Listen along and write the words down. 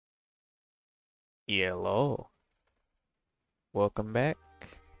Hello. Welcome back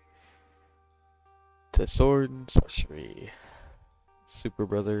to Sword and Sorcery. Super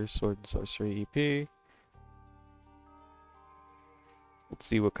Brothers Sword and Sorcery EP. Let's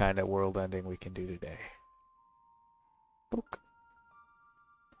see what kind of world ending we can do today. Poke.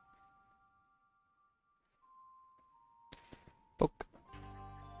 Poke.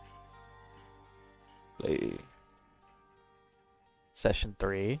 Play. Session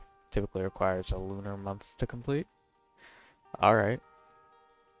 3 typically requires a lunar month to complete. Alright.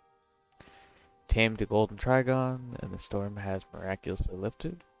 Tamed the golden trigon and the storm has miraculously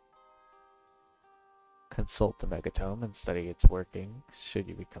lifted. Consult the megatome and study its working should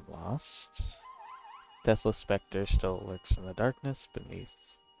you become lost. Deathless Spectre still lurks in the darkness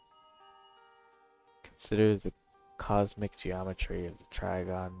beneath. Consider the cosmic geometry of the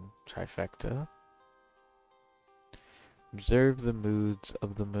trigon trifecta. Observe the moods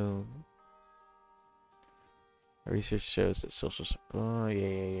of the moon. Research shows that social... Oh,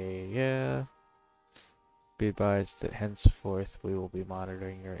 yeah. Be advised that henceforth we will be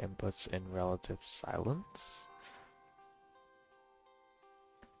monitoring your inputs in relative silence.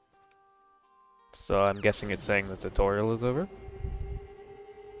 So I'm guessing it's saying the tutorial is over?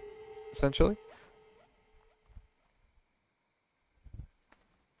 Essentially?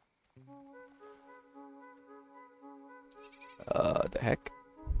 The heck?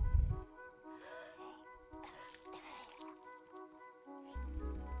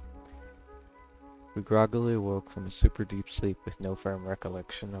 We groggily awoke from a super deep sleep with no firm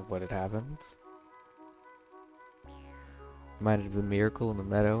recollection of what had happened. Reminded of the miracle in the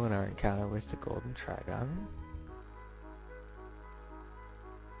meadow and our encounter with the golden trigon.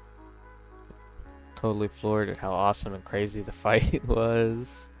 Totally floored at how awesome and crazy the fight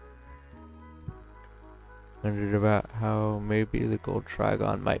was. Wondered about how maybe the gold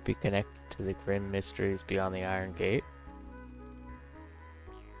trigon might be connected to the grim mysteries beyond the Iron Gate.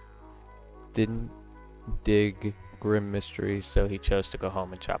 Didn't dig grim mysteries, so he chose to go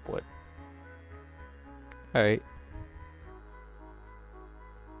home and chop wood. Alright.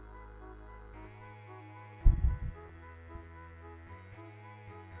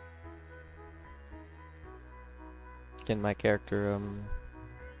 Can my character,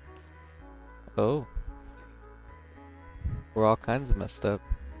 Oh. We're all kinds of messed up.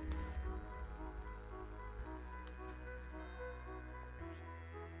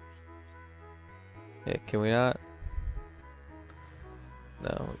 Yeah, can we not?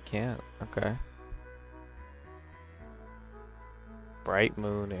 No, we can't. Okay. Bright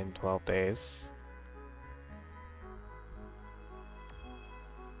moon in 12 days.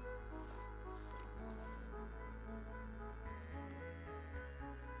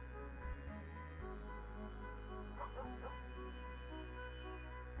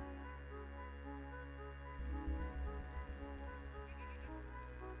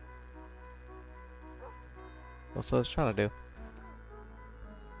 What's what I was trying to do?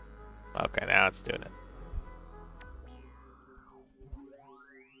 Okay, now it's doing it.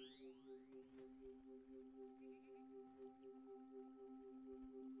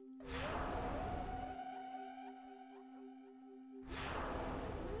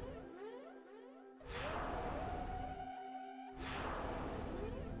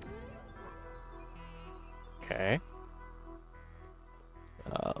 Okay.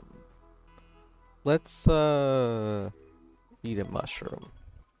 Let's eat a mushroom.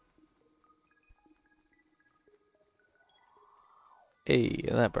 Hey,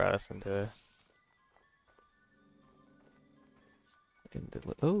 and that brought us into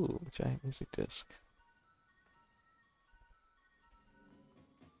oh, giant music disc.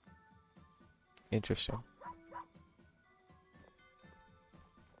 Interesting.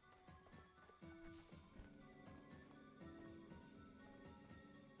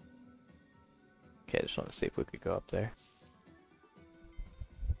 Okay, I just want to see if we could go up there.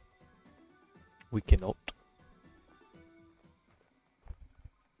 We cannot.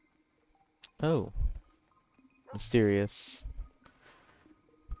 Oh. Mysterious.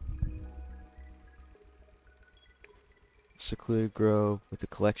 Secluded grove with a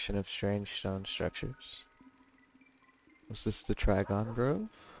collection of strange stone structures. Was this the Trigon Grove?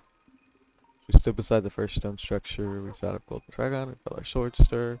 We stood beside the first stone structure. We thought of Golden Trigon and felt our swords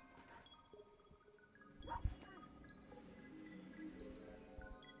stir.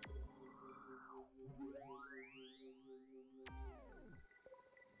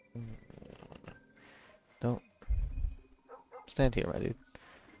 Don't stand here, my dude.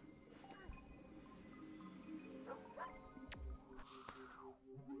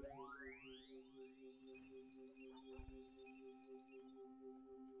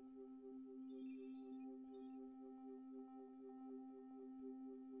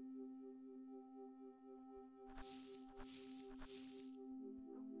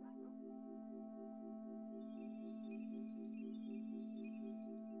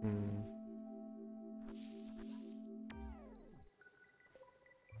 Hmm.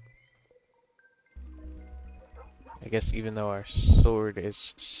 I guess even though our sword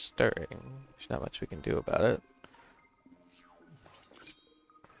is stirring, there's not much we can do about it.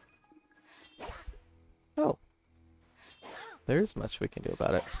 Oh, there is much we can do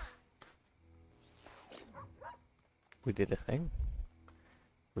about it. We did a thing.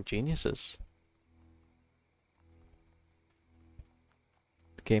 We're geniuses.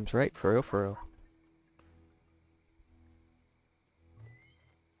 The game's right, for real, for real.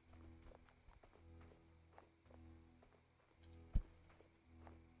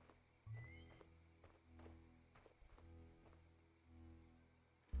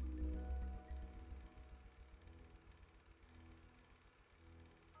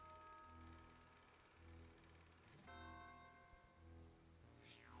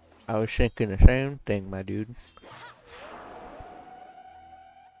 I was thinking the same thing, my dude.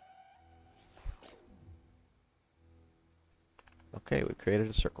 Okay, we created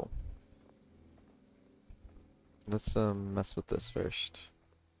a circle. Let's mess with this first.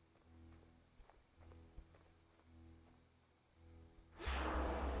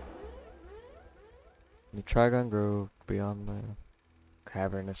 In the Trigon Grove, beyond the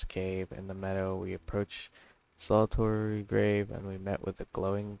cavernous cave in the meadow, we approached the solitary grave and we met with a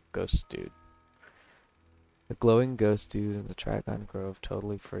glowing ghost dude. The glowing ghost dude in the Trigon Grove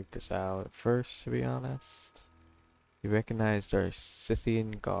totally freaked us out at first, to be honest. He recognized our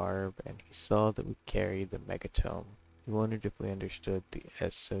Scythian garb and he saw that we carried the megatome. He wondered if we understood the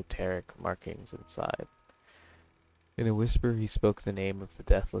esoteric markings inside. In a whisper he spoke the name of the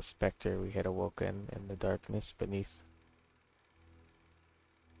deathless spectre we had awoken in the darkness beneath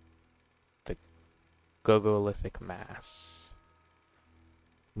the Gogolithic mass.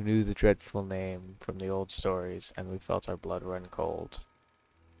 We knew the dreadful name from the old stories, and we felt our blood run cold.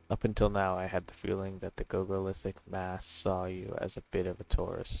 Up until now I had the feeling that the Gogolithic mass saw you as a bit of a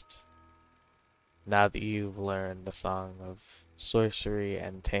tourist. Now that you've learned the song of Sworcery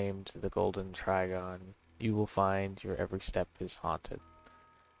and tamed the golden Trigon, you will find your every step is haunted.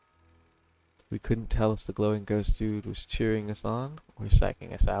 We couldn't tell if the glowing ghost dude was cheering us on or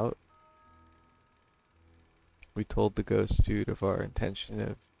psyching us out. We told the ghost dude of our intention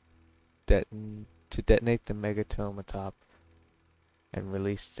of to detonate the megatome atop and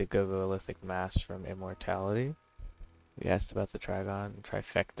release the Gogolithic mass from immortality. We asked about the Trigon,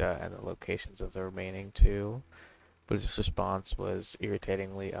 Trifecta, and the locations of the remaining two, but his response was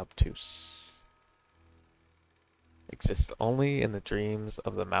irritatingly obtuse. Exists only in the dreams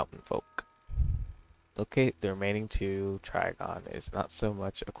of the mountain folk. Locate the remaining two Trigon is not so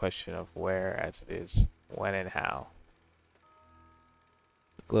much a question of where as it is when and how.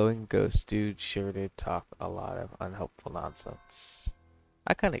 The glowing ghost dude sure did talk a lot of unhelpful nonsense.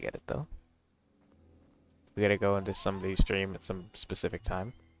 I kinda get it though. We gotta go into somebody's dream at some specific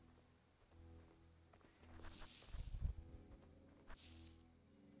time.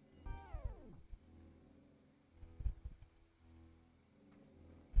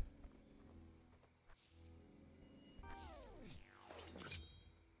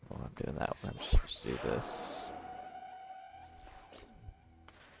 Well, I'm doing that one. I'm just supposed to do this.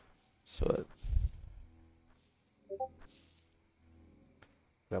 So it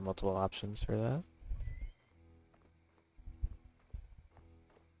got multiple options for that.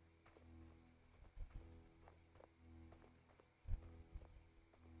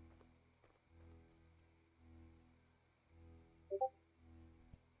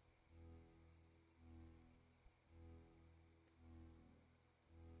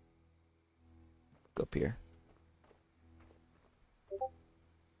 Go up here.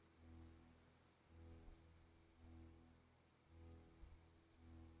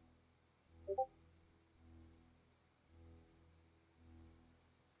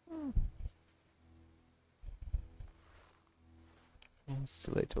 It's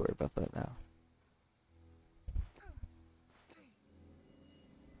too late to worry about that now.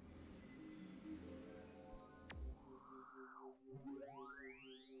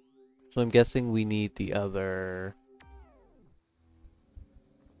 So I'm guessing we need the other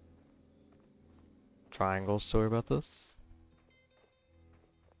triangles to worry about this.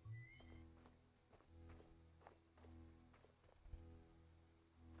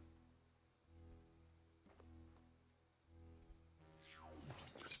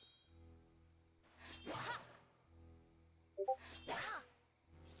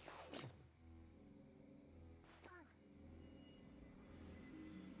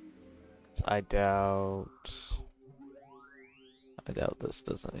 So I doubt this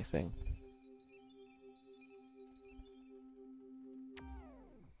does anything.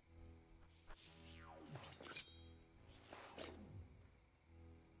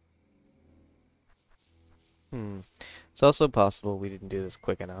 It's also possible we didn't do this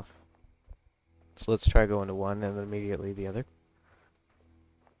quick enough. So let's try going to one and then immediately the other.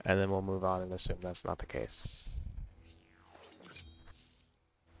 And then we'll move on and assume that's not the case.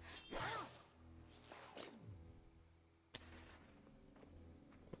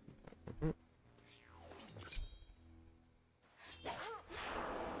 Mhm.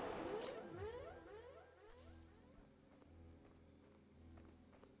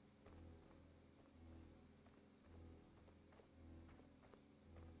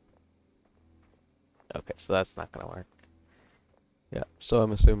 Okay, so that's not gonna work. Yeah, so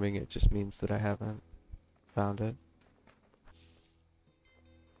I'm assuming it just means that I haven't found it.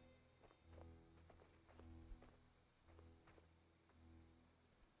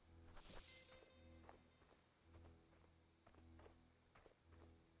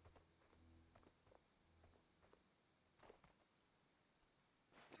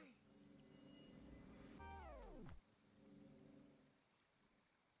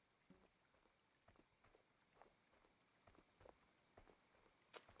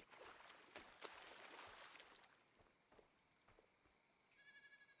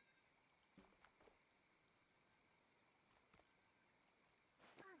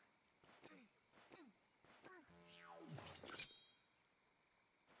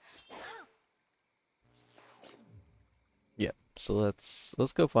 Yeah, so let's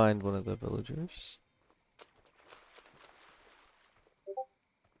go find one of the villagers.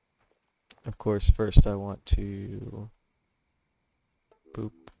 Of course, first I want to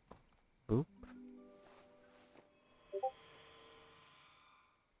boop boop.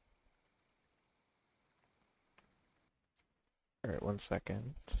 Alright, 1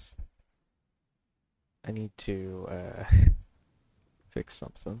 second. I need to fix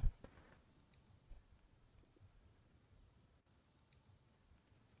something.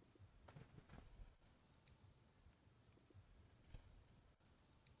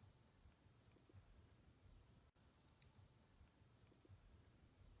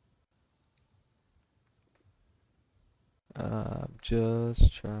 I'm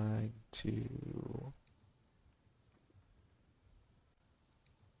just trying to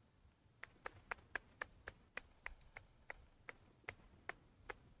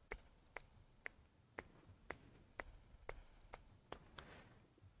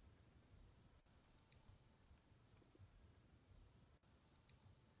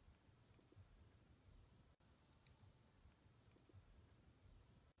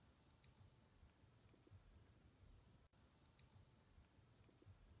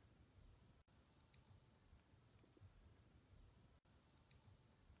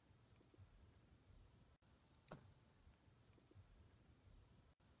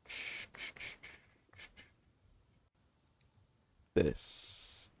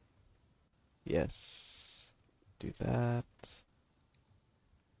this. Yes. Do that.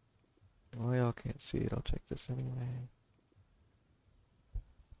 Well, y'all can't see it. I'll check this anyway.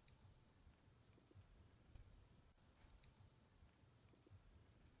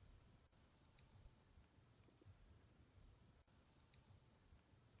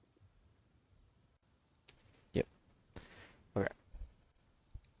 Yep. Okay.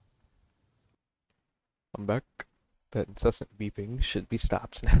 I'm back. That incessant beeping should be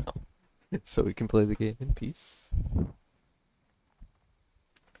stopped now. So we can play the game in peace.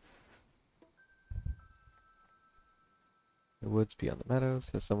 The woods beyond the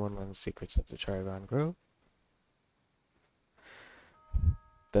meadows. Has someone learned the secrets of the Trigon Grove?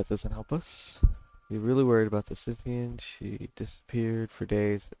 That doesn't help us. We really worried about the Scythian. She disappeared for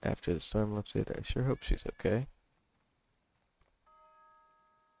days after the storm lifted. I sure hope she's okay.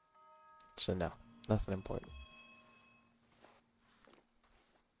 So no, nothing important.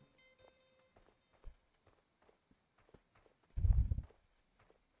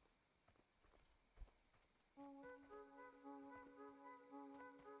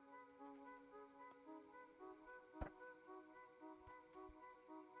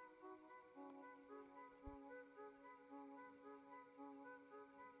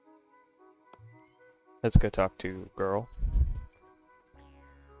 Let's go talk to girl.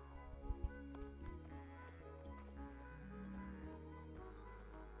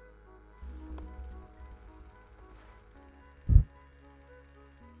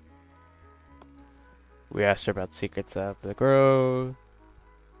 We asked her about secrets of the grove,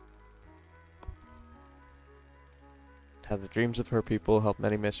 how the dreams of her people held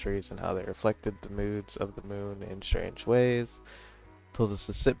many mysteries, and how they reflected the moods of the moon in strange ways. Told us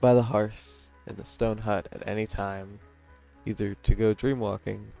to sit by the hearth in the stone hut at any time, either to go dream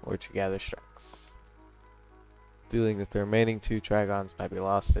walking or to gather strengths. Feeling that the remaining two Tragons might be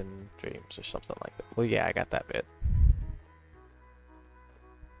lost in dreams or something like that. Well, yeah, I got that bit.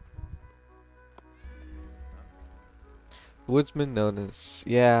 woodsman known as,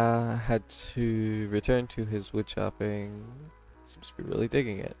 yeah, had to return to his wood chopping. Seems to be really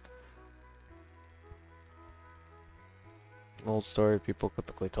digging it. An old story people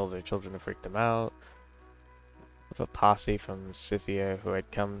typically told their children to freak them out. Of a posse from Scythia who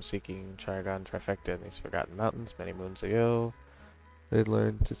had come seeking Trigon Trifecta in these forgotten mountains many moons ago. They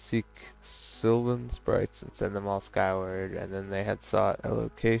learned to seek sylvan sprites and send them all skyward, and then they had sought a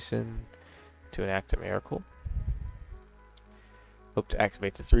location to enact a miracle. Hoped to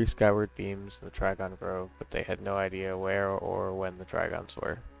activate the 3 skyward beams in the Trigon Grove, but they had no idea where or when the Trigons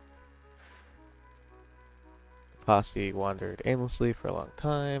were. The posse wandered aimlessly for a long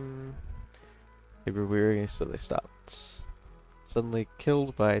time. They were weary, so they stopped. Suddenly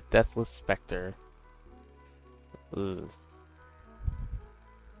killed by a deathless specter. Ugh.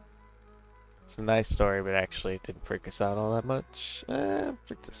 It's a nice story, but actually it didn't freak us out all that much.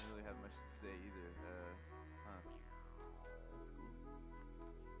 Freaked us. Didn't really have much to say either. Huh. That's cool.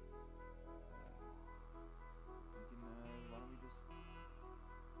 We can, why don't we just enjoy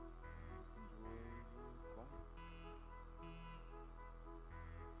the quiet?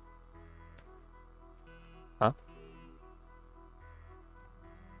 Huh?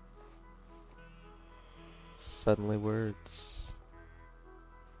 Suddenly words.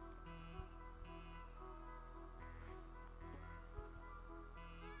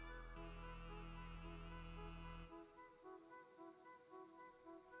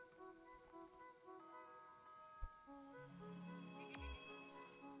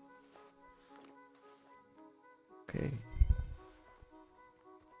 Okay.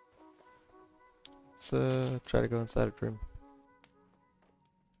 Let's try to go inside a room.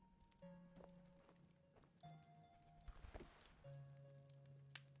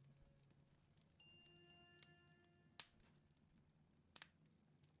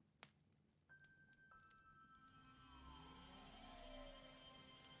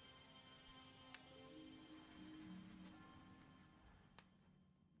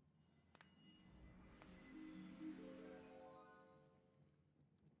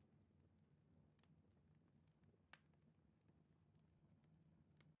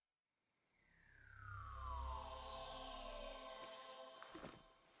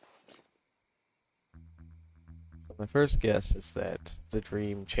 My first guess is that the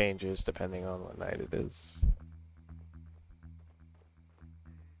dream changes depending on what night it is.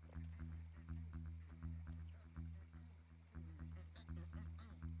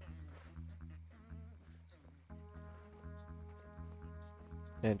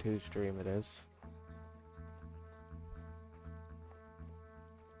 And whose dream it is.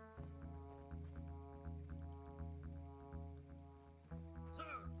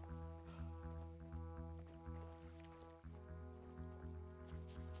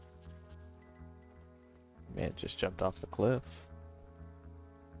 Man just jumped off the cliff.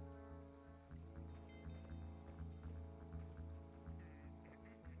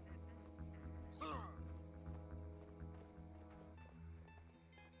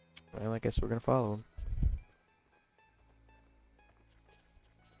 Well, I guess we're gonna follow him.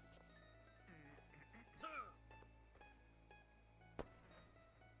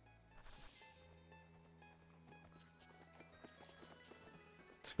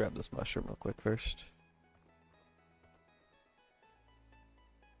 Let's grab this mushroom real quick first.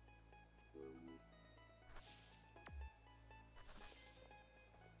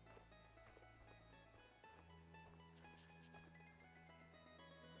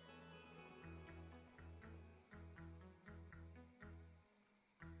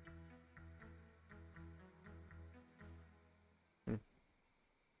 Hmm.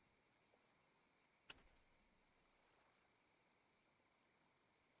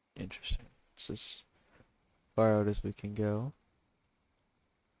 Interesting. This is as far out as we can go.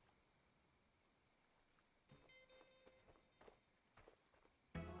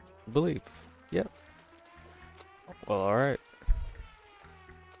 I believe. Yep. Well, alright.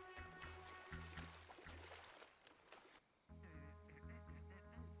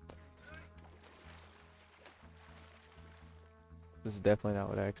 This is definitely not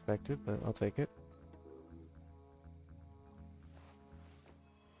what I expected, but I'll take it.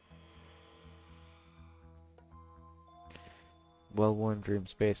 Well-worn dream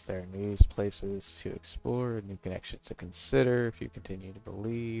space. There are new places to explore, new connections to consider if you continue to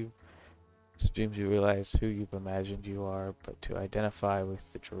believe. As dreams you realize who you've imagined you are, but to identify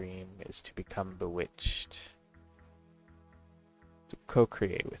with the dream is to become bewitched. To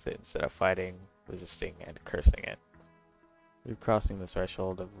co-create with it instead of fighting, resisting, and cursing it. Crossing the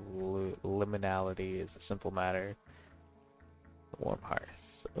threshold of liminality is a simple matter. Warm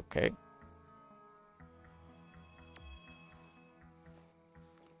hearth. Okay.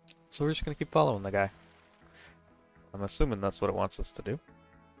 So we're just gonna keep following the guy. I'm assuming that's what it wants us to do.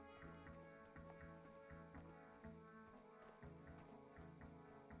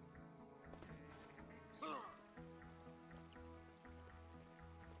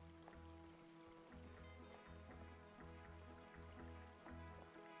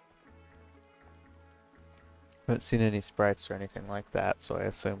 I haven't seen any sprites or anything like that, so I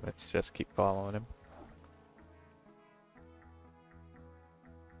assume it's just keep following him.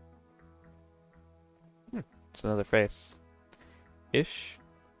 It's another face. Ish?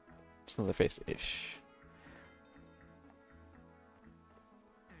 It's another face-ish.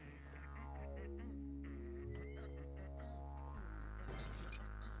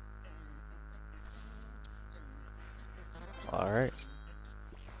 Alright.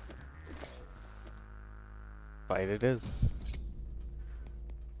 Fight it is.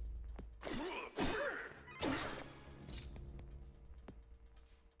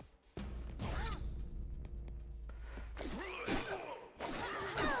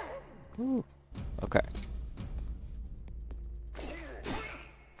 Ooh. Okay.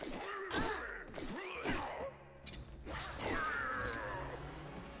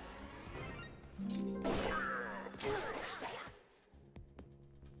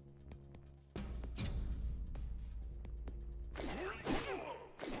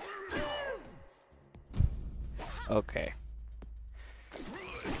 Okay.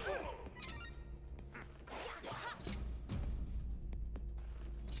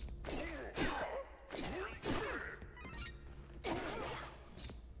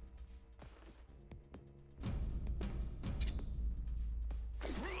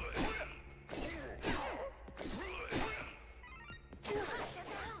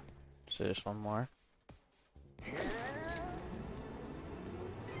 So just one more.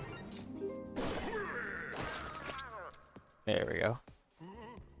 There we go.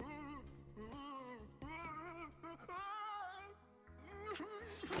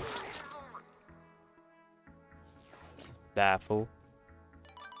 That fool.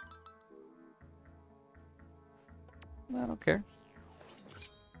 I don't care.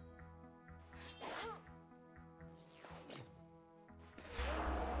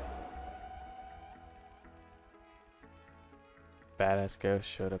 Badass ghost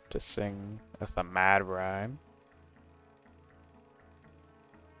showed up to sing us a mad rhyme.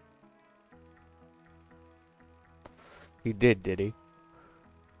 He did he?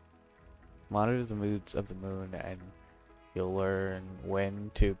 Monitor the moods of the moon and you'll learn when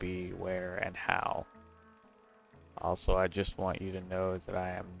to be, where, and how. Also, I just want you to know that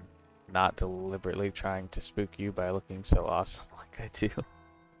I am not deliberately trying to spook you by looking so awesome like I do.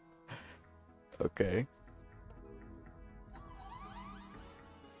 Okay.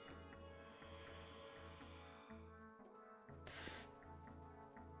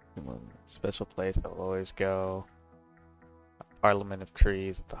 Special place I'll always go. A parliament of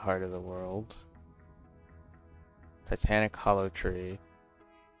trees at the heart of the world. Titanic hollow tree.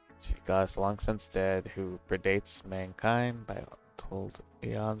 Goddess long since dead who predates mankind by untold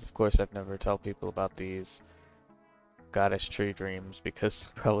eons. Of course, I'd never tell people about these goddess tree dreams because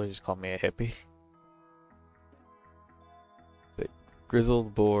they'd probably just call me a hippie. The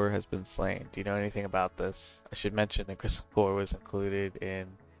grizzled boar has been slain. Do you know anything about this? I should mention the grizzled boar was included in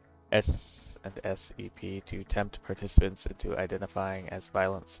S and SEP to tempt participants into identifying as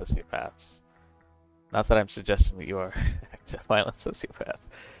violent sociopaths. Not that I'm suggesting that you are a violent sociopath.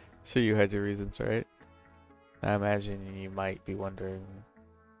 Sure, you had your reasons, right? I imagine you might be wondering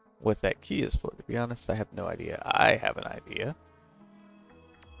what that key is for. To be honest, I have no idea. I have an idea.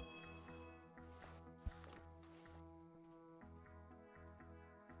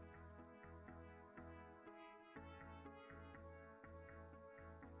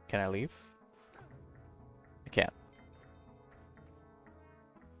 Can I leave? I can't.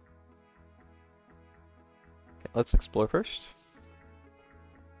 Okay, let's explore first.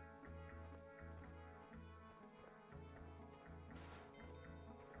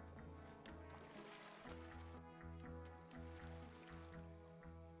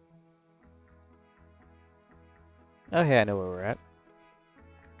 Oh, hey, I know where we're at.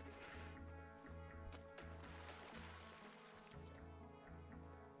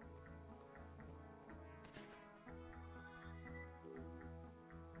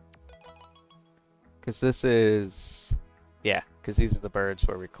 Because this is... Yeah, because these are the birds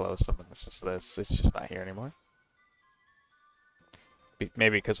where we close them, and this was this. It's just not here anymore.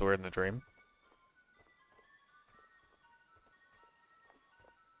 Maybe because we're in the dream.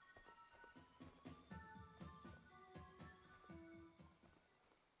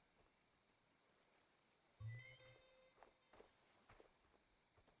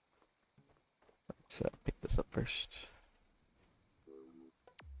 this up first.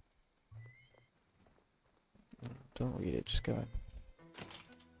 Don't read it, just go in.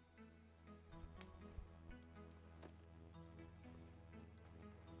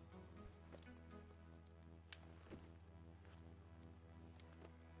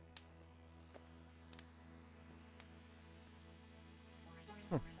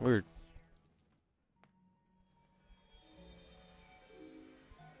 Weird.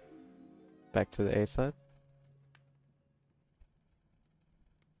 Back to the A side.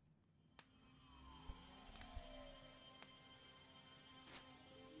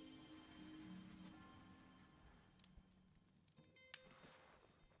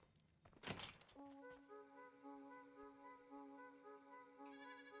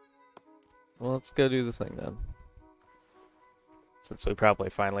 Well, let's go do this thing then. Since we probably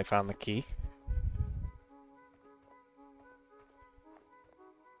finally found the key.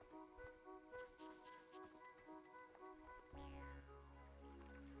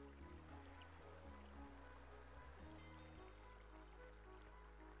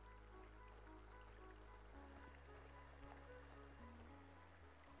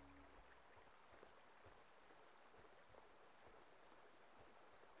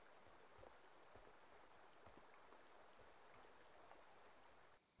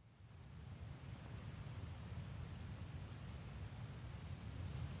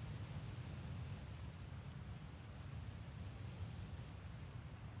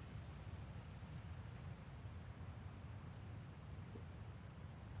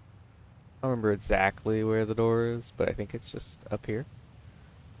 I don't remember exactly where the door is, but I think it's just up here.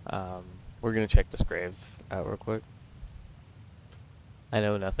 Um, we're gonna check this grave out real quick. I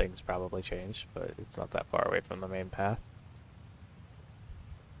know nothing's probably changed, but it's not that far away from the main path.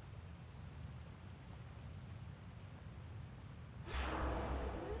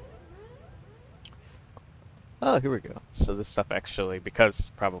 Oh, here we go. So this stuff actually,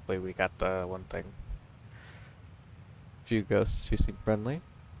 because probably we got the one thing. Few ghosts who seemed friendly.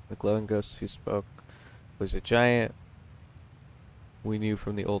 The glowing ghost who spoke was a giant we knew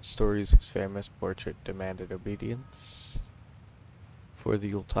from the old stories whose famous portrait demanded obedience. For the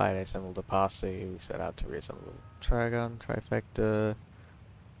Yuletide, I assembled a posse. We set out to reassemble Trigon, Trifecta.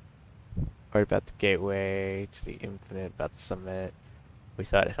 Heard about the gateway to the infinite, about the summit. We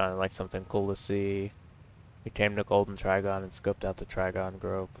thought it sounded like something cool to see. We came to Golden Trigon and scoped out the Trigon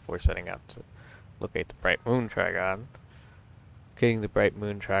Grove before setting out to locate the Bright Moon Trigon. Getting the Bright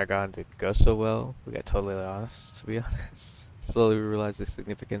Moon Trigon didn't go so well. We got totally lost, to be honest. Slowly we realized the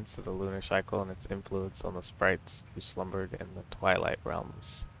significance of the lunar cycle and its influence on the sprites who slumbered in the twilight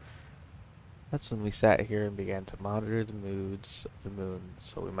realms. That's when we sat here and began to monitor the moods of the moon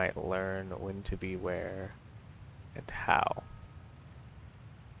so we might learn when to be where and how.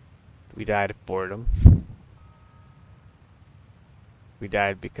 We died of boredom. We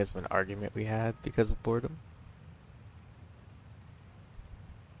died because of an argument we had because of boredom.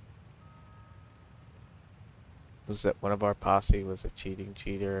 Was that one of our posse was a cheating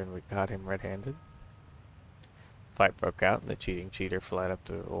cheater and we caught him red-handed? Fight broke out and the cheating cheater fled up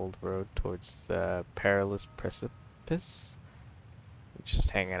the old road towards the perilous precipice. Just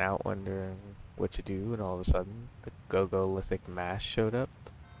hanging out wondering what to do, and all of a sudden the Gogolithic mass showed up.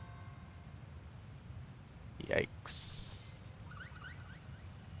 Yikes.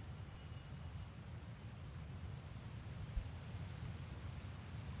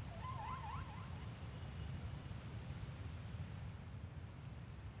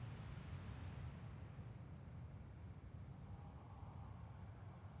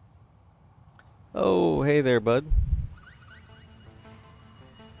 Oh, hey there, bud.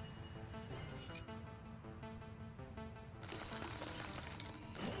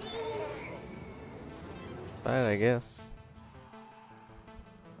 Fine, I guess.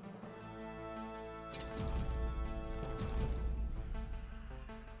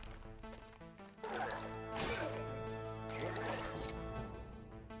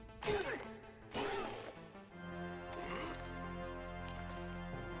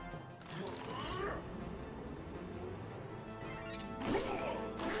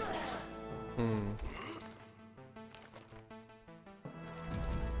 Hmm.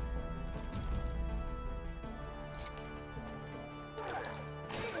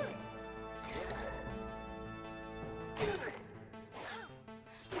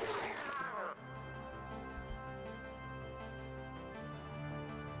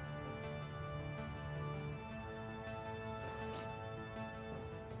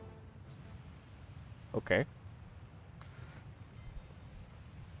 Okay.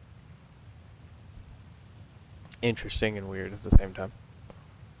 Interesting and weird at the same time.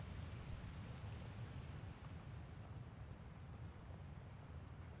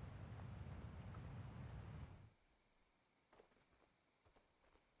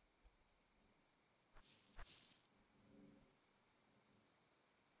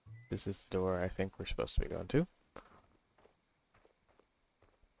 This is the door I think we're supposed to be going to.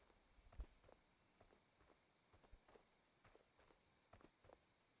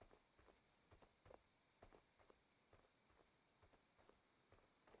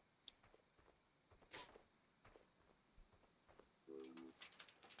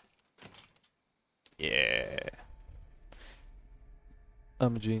 Yeah.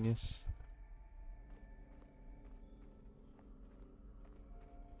 I'm a genius.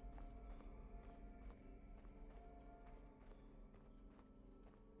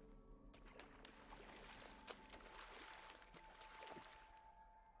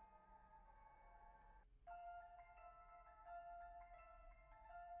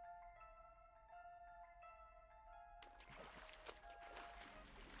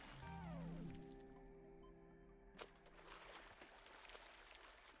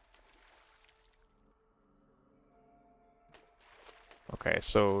 Okay,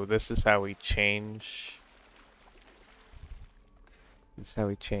 so this is how we change. This is how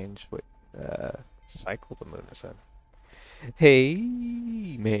we change what cycle the moon is in. Hey,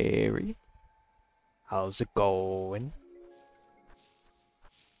 Mary. How's it going?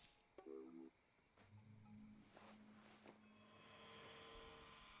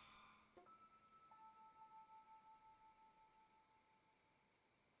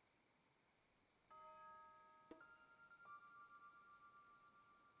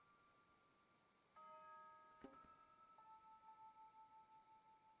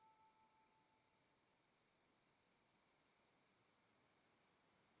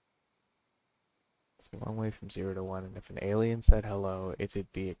 It's a long way from 0 to 1, and if an alien said hello,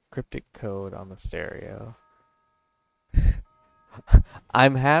 it'd be a cryptic code on the stereo.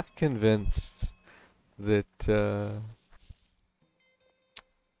 I'm half convinced that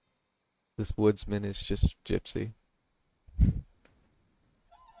this woodsman is just Gypsy.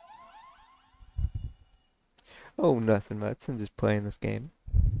 Oh, nothing much. I'm just playing this game.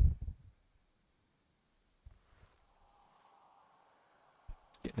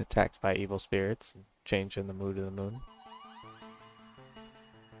 Getting attacked by evil spirits and changing the mood of the moon.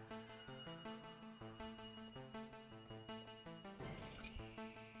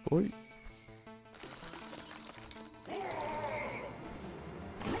 Oi.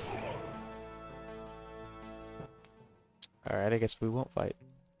 Alright, I guess we won't fight.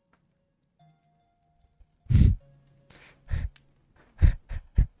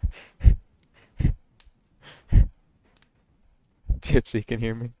 Gypsy can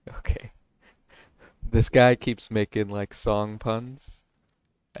hear me? Okay. This guy keeps making like song puns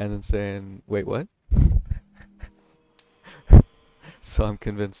and then saying, wait, what? So I'm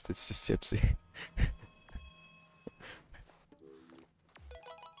convinced it's just Gypsy.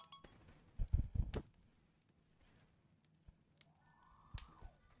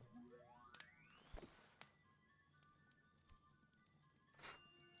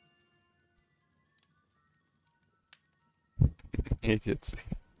 Hey, Gypsy.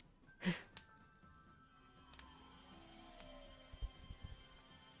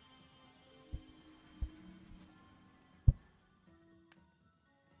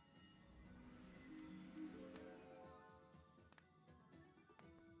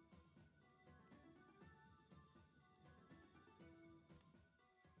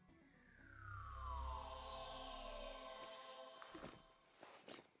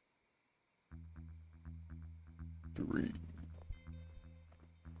 Three.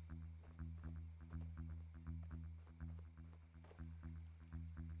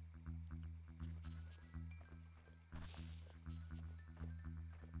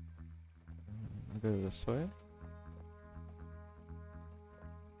 I'll go this way.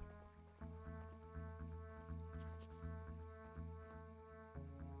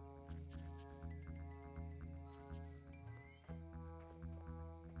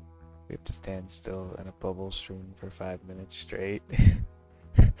 We have to stand still in a bubble stream for 5 minutes straight.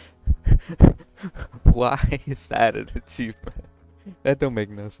 Why is that an achievement? That don't make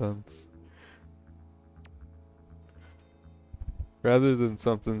no sense. Rather than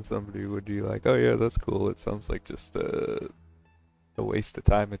something somebody would be like, oh yeah, that's cool, it sounds like just a waste of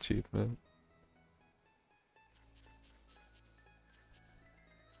time achievement.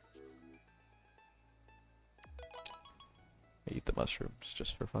 I eat the mushrooms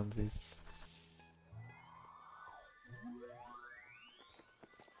just for funsies.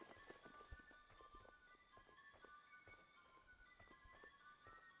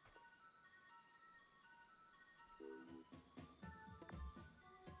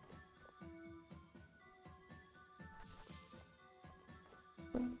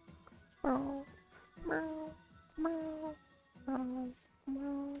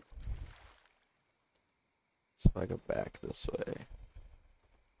 So if I go back this way.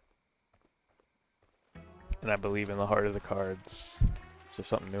 And I believe in the heart of the cards. Is there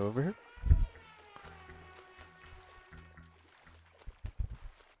something new over here?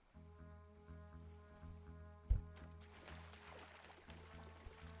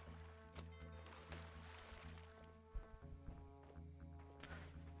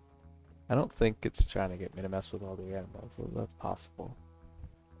 I don't think it's trying to get me to mess with all the animals, so that's possible.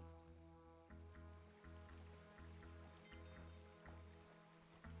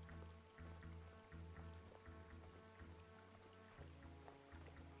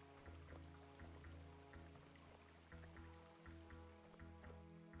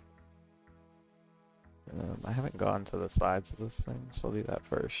 I haven't gone to the sides of this thing, so I'll do that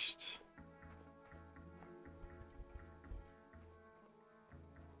first.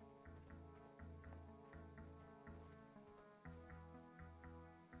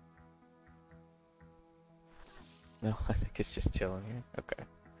 No, I think it's just chilling here. Okay,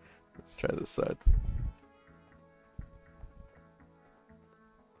 let's try this side.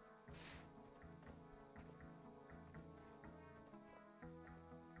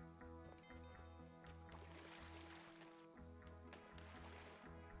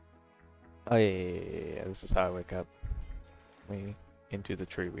 Oh yeah, this is how I wake up. Into the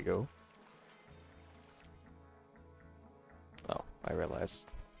tree we go. Oh, I realized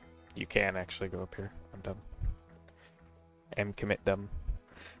you can actually go up here. I'm dumb. Commit dumb.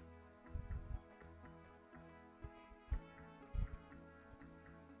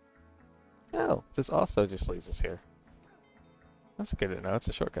 Oh, this also just leads us here. That's good to know. It's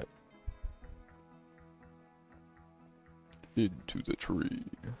a shortcut. Into the tree.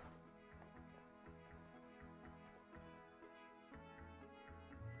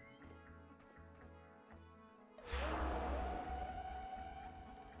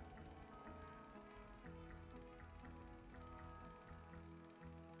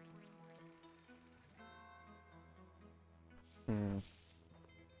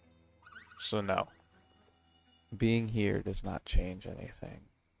 So no. Being here does not change anything.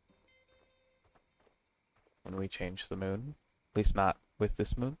 When we change the moon. At least not with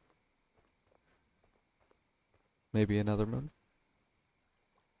this moon. Maybe another moon.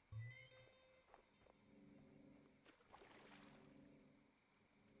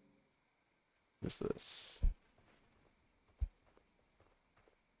 What's this?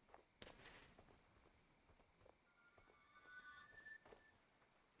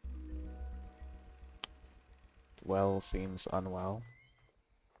 Well seems unwell.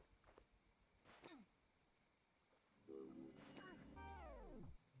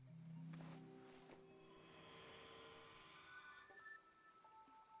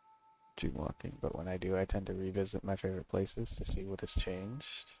 Dream walking, but when I do, I tend to revisit my favorite places to see what has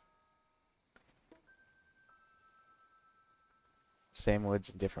changed. Same woods,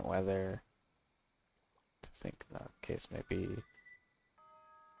 different weather. I think that case may be.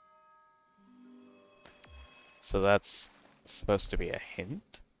 So that's supposed to be a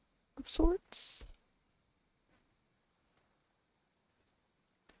hint of sorts?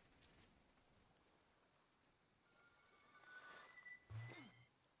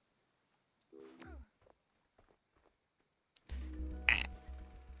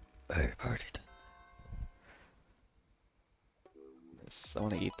 I've already done this. I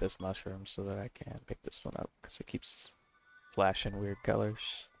want to eat this mushroom so that I can pick this one up because it keeps flashing weird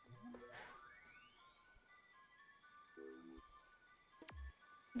colors.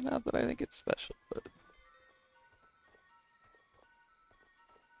 Not that I think it's special, but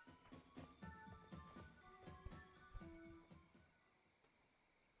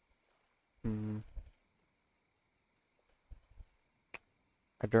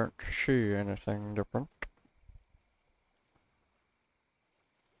I don't see anything different.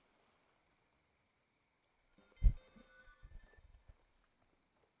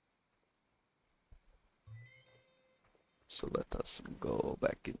 So let us go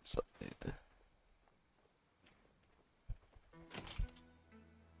back inside.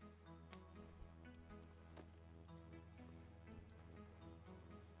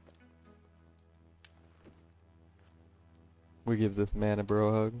 We give this man a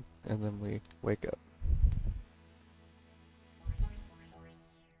bro hug, and then we wake up.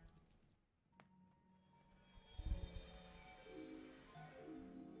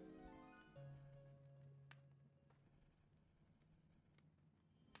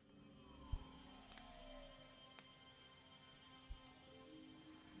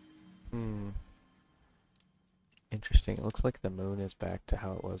 Interesting. It looks like the moon is back to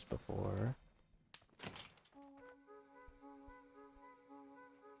how it was before.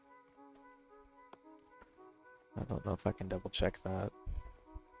 I don't know if I can double check that.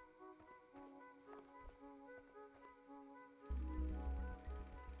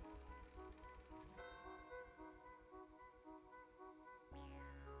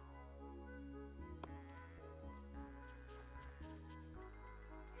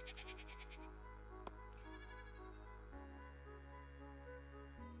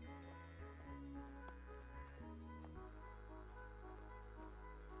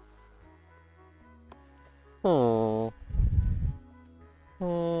 Oh.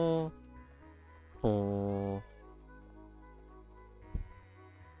 Oh. Oh.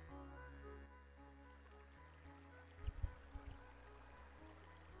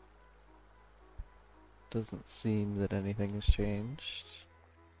 Doesn't seem that anything has changed.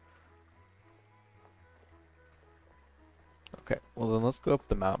 Okay, well then let's go up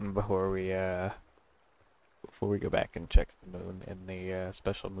the mountain before we go back and check the moon in the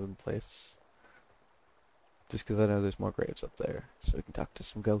special moon place. Just because I know there's more graves up there, so we can talk to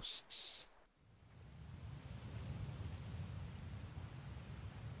some ghosts.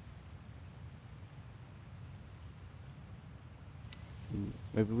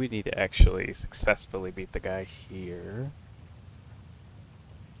 Maybe we need to actually successfully beat the guy here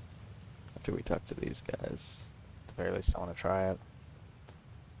after we talk to these guys. At the very least, I want to try it.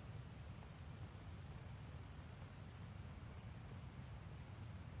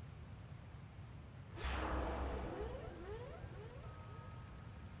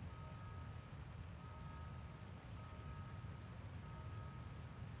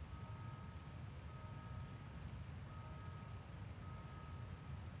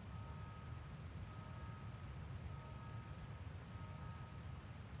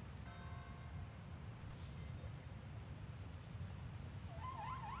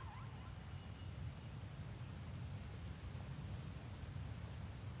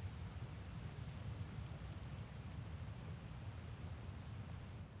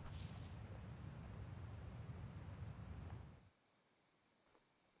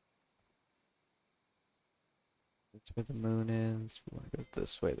 That's where the moon is. We want to go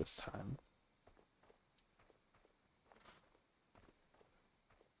this way this time.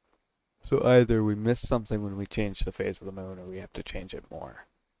 So either we miss something when we change the phase of the moon, or we have to change it more.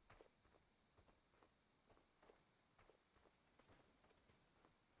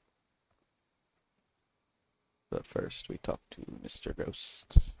 But first, we talk to Mr.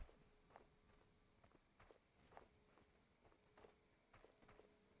 Ghost.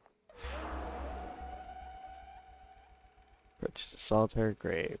 Approaches a solitary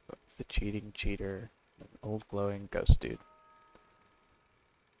grave of the cheating cheater, an old glowing ghost dude.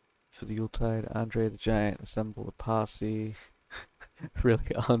 For the Yuletide, Andre the Giant assembled a posse. Really,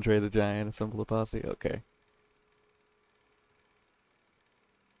 Andre the Giant assembled a posse? Okay.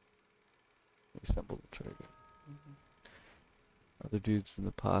 We assembled a trigger. Other dudes in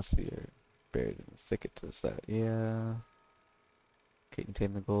the posse are buried in the thicket to the side. Yeah. Kate and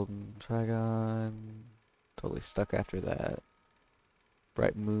Tame the Golden Trigon. Totally stuck after that.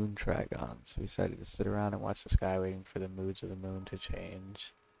 Bright moon Trigons. We decided to sit around and watch the sky, waiting for the moods of the moon to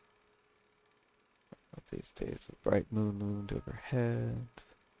change. These days, the bright moon loomed overhead.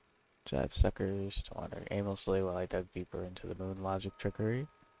 Jive suckers wandering aimlessly while I dug deeper into the moon logic trickery.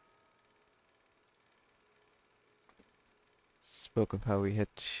 Spoke of how we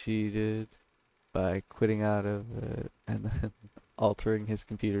had cheated by quitting out of it and then altering his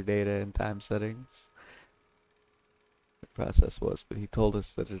computer data and time settings. The process was, but he told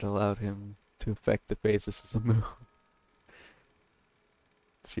us that it allowed him to affect the phases of the moon.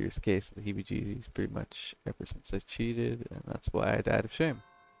 Serious case of the heebie-jeebies pretty much ever since I cheated, and that's why I died of shame.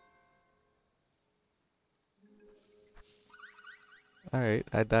 Alright,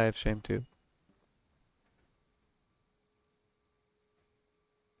 I die of shame too.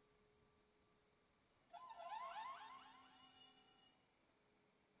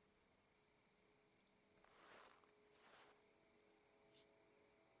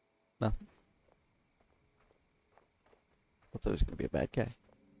 Nothing. I thought I was gonna be a bad guy.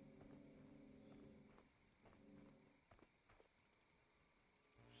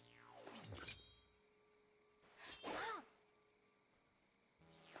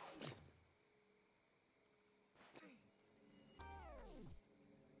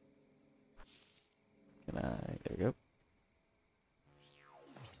 Can I? There we go.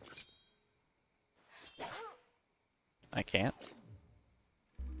 I can't.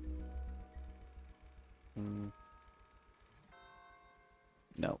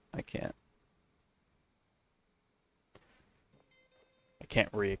 No, I can't. I can't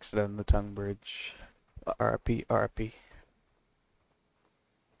re-extend the tongue bridge. RP, RP.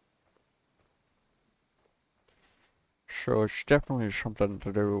 So it's definitely something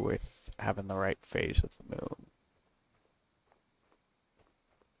to do with having the right phase of the moon.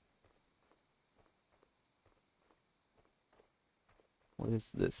 What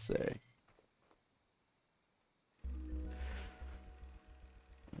does this say?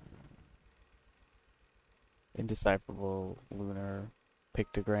 Indecipherable lunar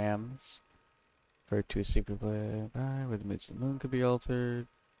pictograms. For to a secret planet where the moods of the moon could be altered.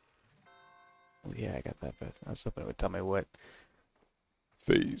 Oh, yeah, I got that, but I was hoping it would tell me what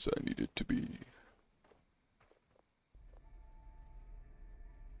phase I needed to be.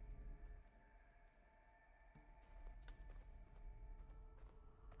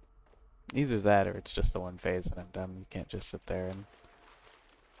 Either that or it's just the one phase and I'm done. You can't just sit there and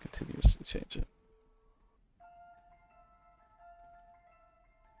continuously change it.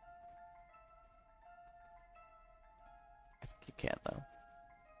 I think you can though.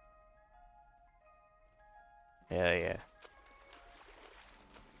 Yeah, yeah.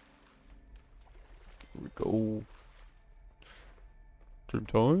 Here we go. Dream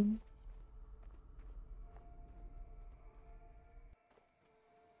time.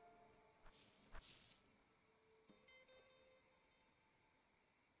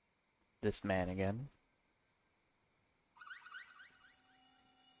 This man again.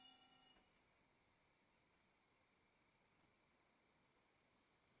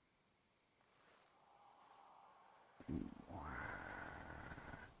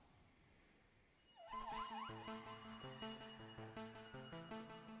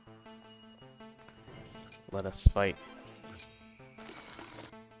 Let us fight.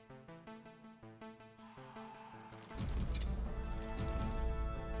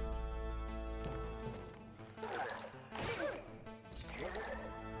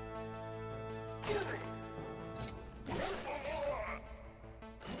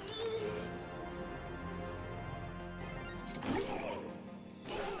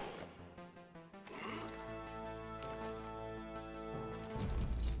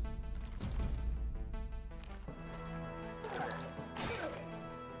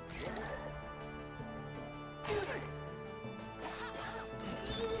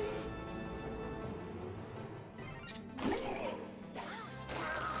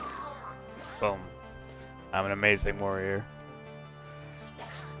 Boom. I'm an amazing warrior.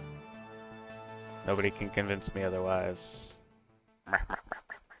 Nobody can convince me otherwise. Did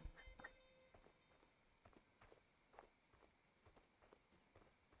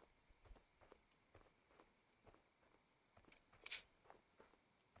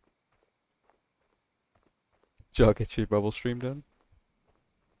y'all get your bubble stream done?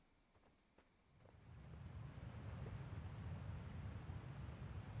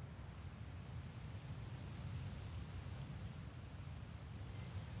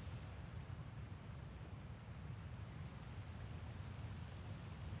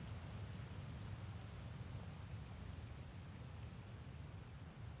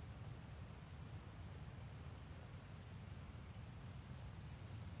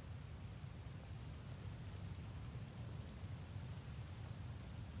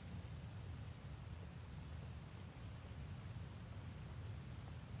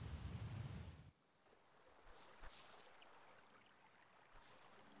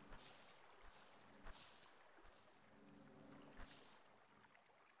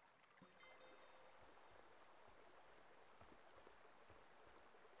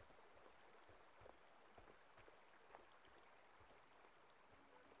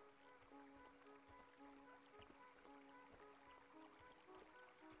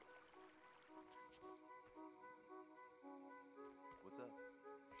 What's up?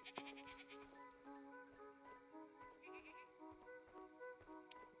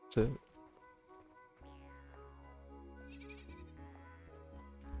 That's it.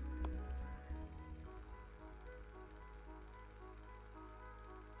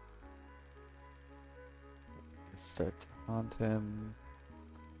 Start to haunt him.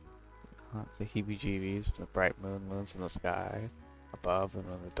 Haunt the heebie-jeebies with the bright moon moons in the sky above and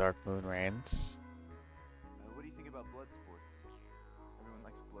when the dark moon reigns. What do you think about blood sports? Everyone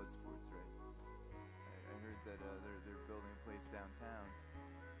likes blood sports, right? I heard that they're building a place downtown.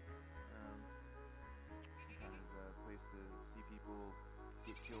 Some kind of place to see people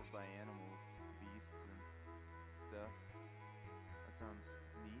get killed by animals, beasts, and stuff. That sounds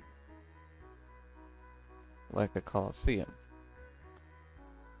neat. Like a coliseum.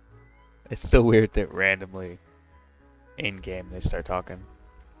 It's still weird that randomly in-game they start talking.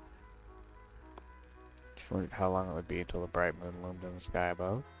 Just wondered how long it would be until the bright moon loomed in the sky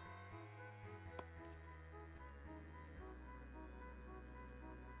above.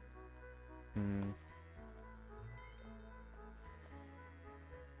 Hmm.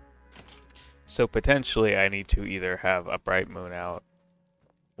 So potentially I need to either have a bright moon out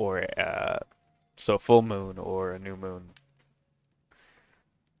or so full moon or a new moon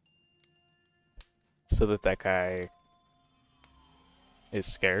so that that guy is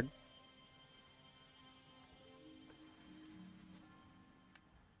scared.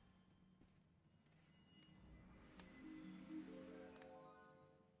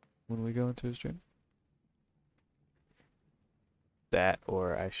 When we go into his dream. That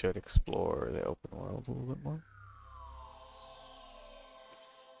or I should explore the open world a little bit more.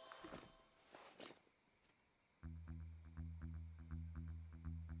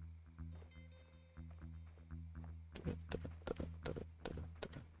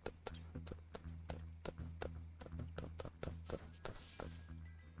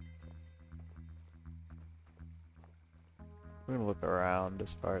 We're gonna look around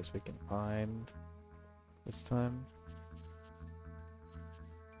as far as we can find this time.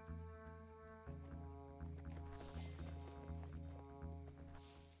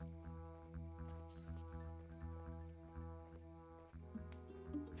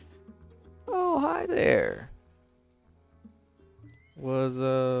 Oh, hi there. Was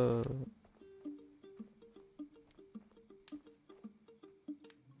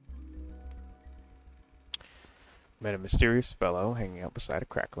met a mysterious fellow hanging out beside a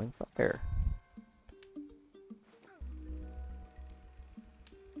crackling fire.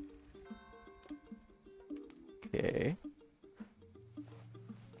 Okay.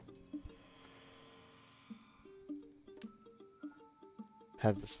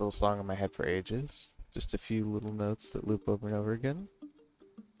 Had this little song in my head for ages. Just a few little notes that loop over and over again.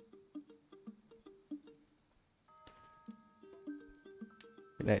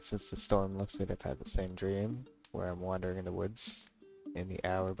 Good night. Since the storm lifted, I've had the same dream, where I'm wandering in the woods in the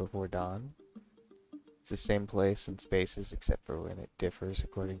hour before dawn. It's the same place and spaces, except for when it differs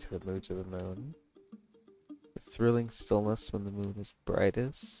according to the moods of the moon. The thrilling stillness when the moon is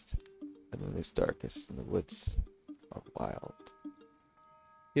brightest, the moon is darkest, and the woods are wild.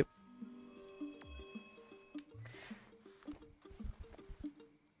 Yep.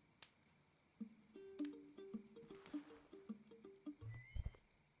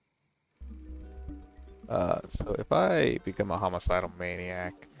 So if I become a homicidal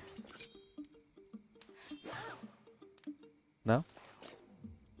maniac... No?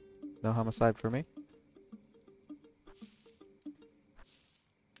 No homicide for me?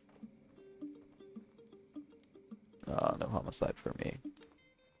 Oh, no homicide for me.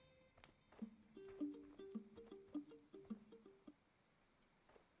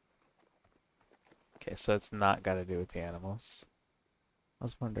 Okay, so it's not got to do with the animals. I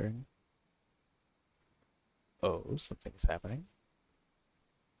was wondering. Oh, something's happening.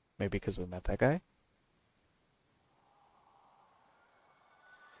 Maybe because we met that guy?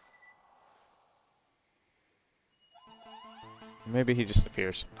 Maybe he just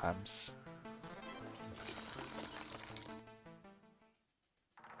appears sometimes.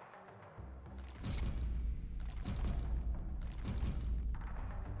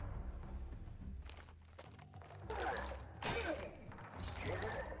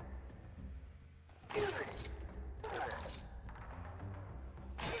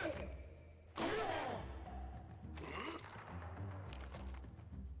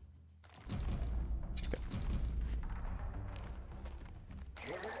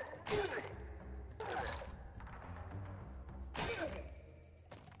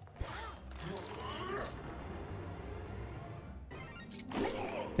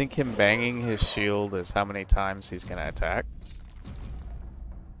 I think him banging his shield is how many times he's gonna attack.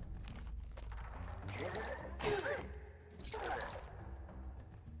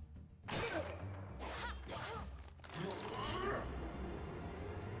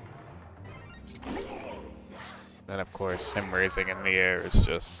 Then of course him raising in the air is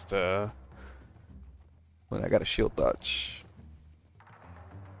just when I got a shield dodge.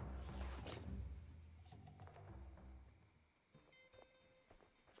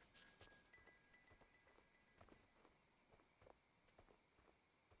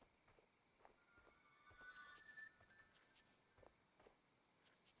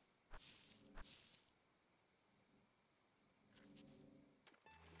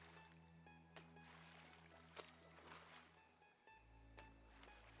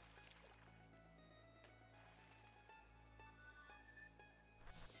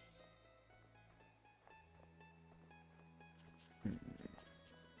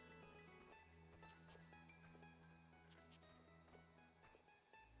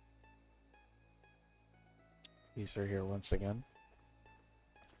 These are here once again.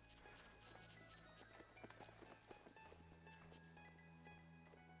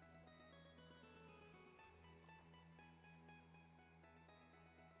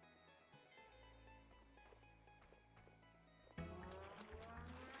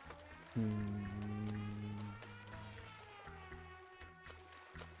 Hmm.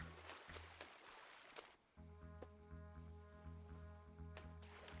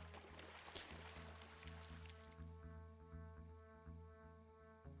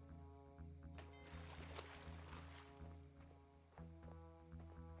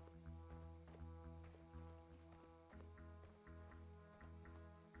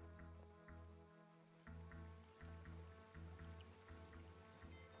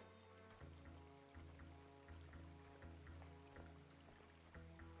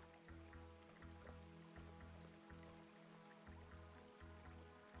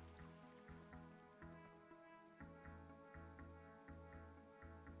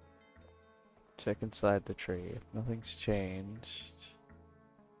 Check inside the tree. If nothing's changed,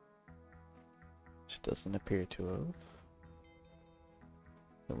 which it doesn't appear to have,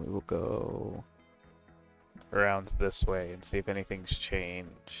 then we will go around this way and see if anything's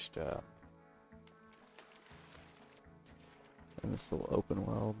changed in this little open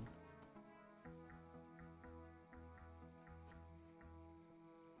world.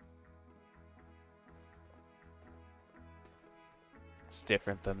 It's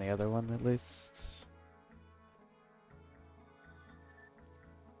different than the other one, at least.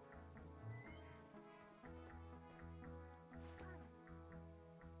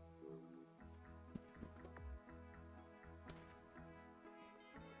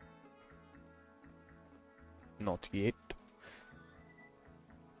 Not yet.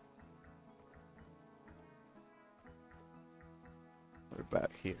 What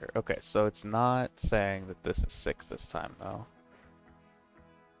about here? Okay, so it's not saying that this is 6 this time, though.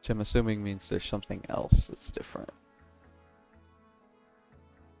 Which I'm assuming means there's something else that's different.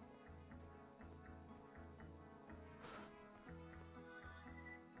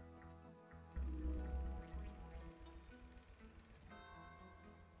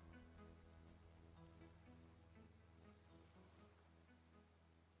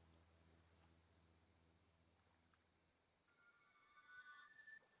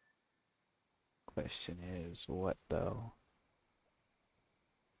 Question is, what though?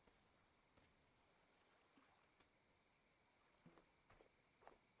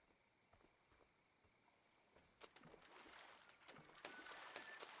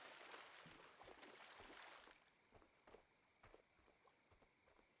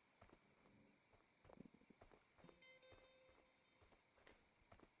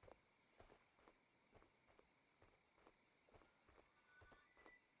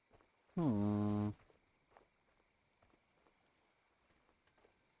 Hmm.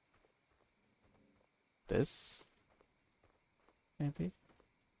 This? Maybe?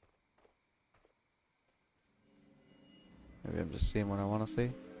 Maybe I'm just seeing what I want to see.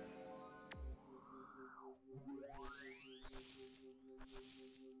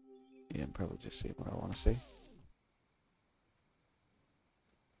 Yeah, I'm probably just seeing what I want to see.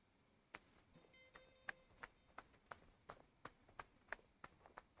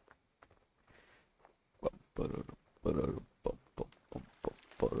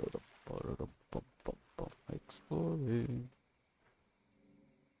 Exploring.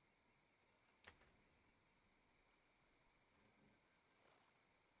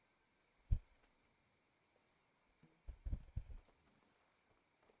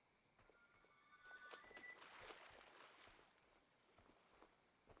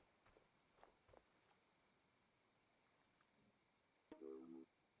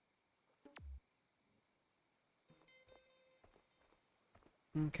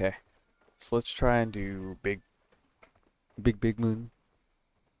 Okay, so let's try and do big moon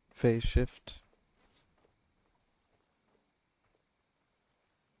phase shift.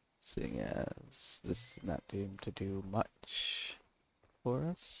 Seeing as this is not doomed to do much for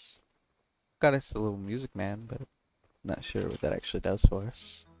us. Got us a little music man, but not sure what that actually does for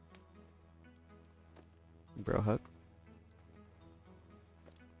us. Bro hug.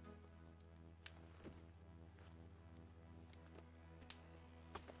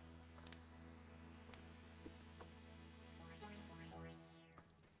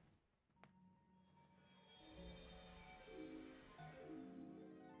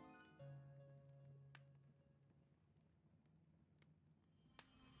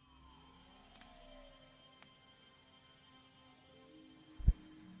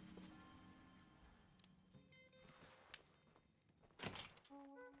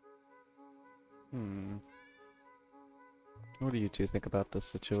 Hmm. What do you two think about this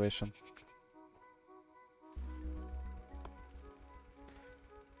situation?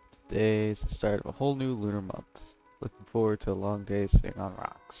 Today's the start of a whole new lunar month. Looking forward to a long day sitting on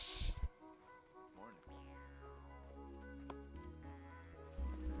rocks. Morning.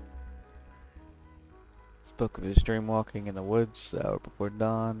 Spoke of his dream walking in the woods the hour before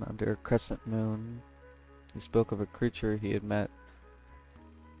dawn under a crescent moon. He spoke of a creature he had met,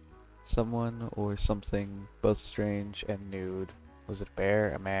 someone or something both strange and nude. Was it a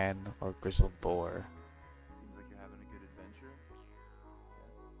bear, a man, or a grizzled boar? Seems like you're having a good adventure.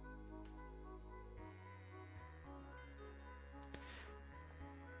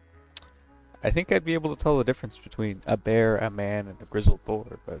 I think I'd be able to tell the difference between a bear, a man, and a grizzled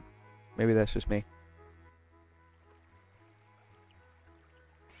boar, but maybe that's just me.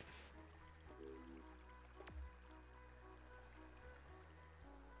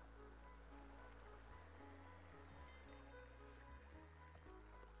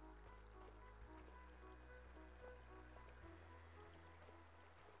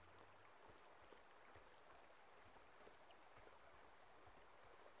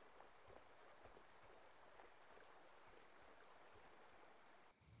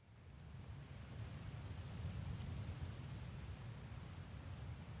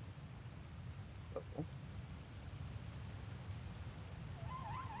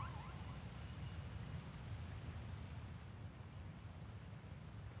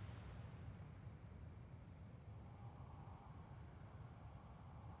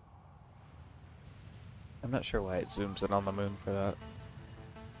 I'm not sure why it zooms in on the moon for that.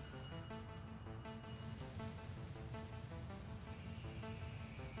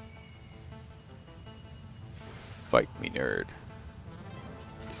 Fight me, nerd.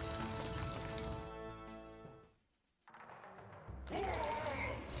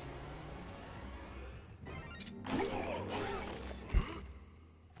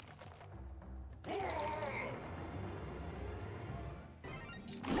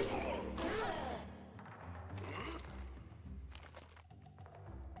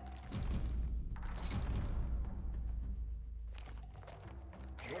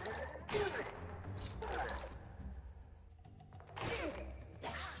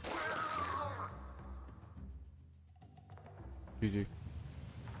 GG.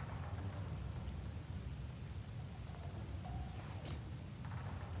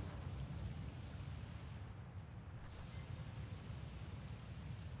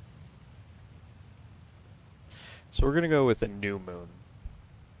 So we're gonna go with a new moon.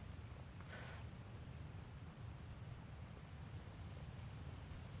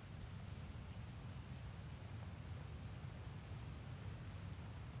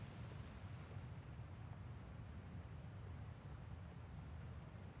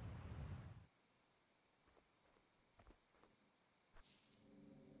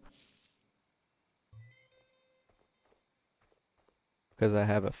 Because I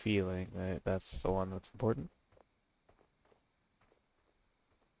have a feeling that that's the one that's important.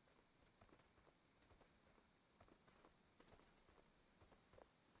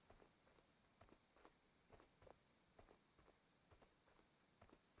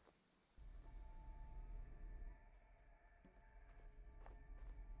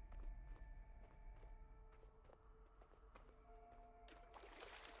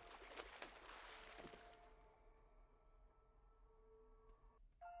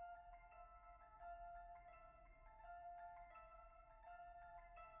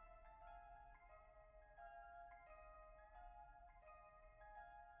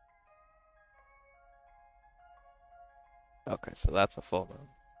 Okay, so that's a full moon.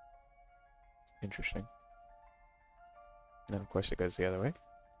 Interesting. And then of course it goes the other way.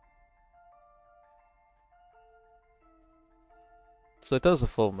 So it does a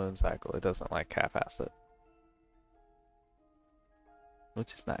full moon cycle. It doesn't like half-ass it.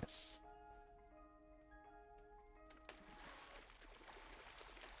 Which is nice.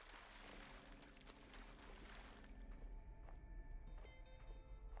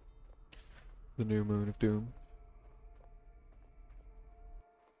 The new moon of doom.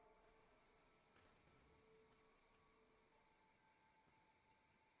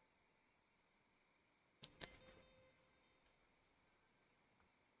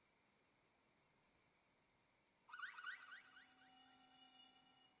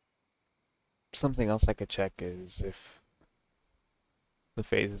 Something else I could check is if the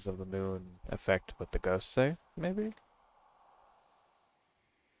phases of the moon affect what the ghosts say, maybe?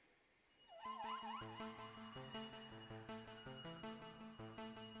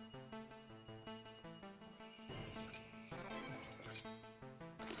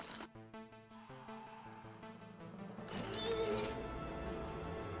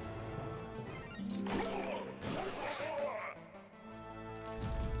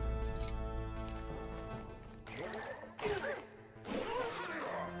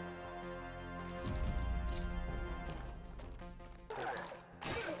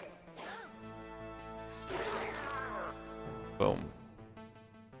 Boom.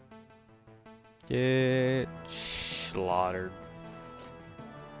 Get slaughtered.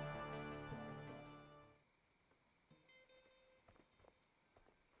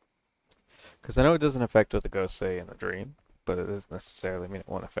 Because I know it doesn't affect what the ghosts say in the dream, but it doesn't necessarily mean it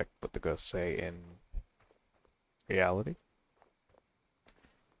won't affect what the ghosts say in reality.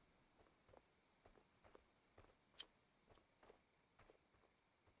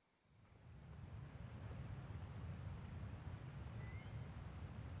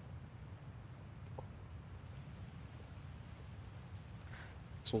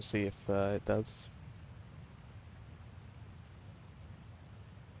 So we'll see if it does.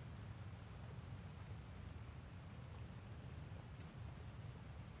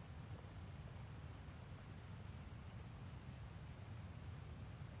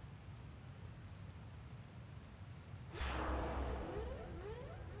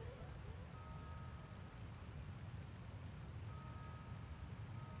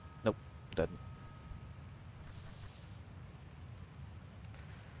 Nope, doesn't.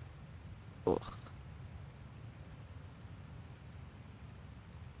 Ugh.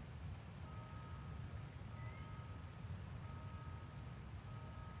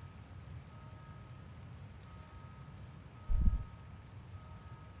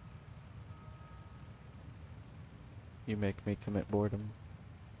 You make me commit boredom.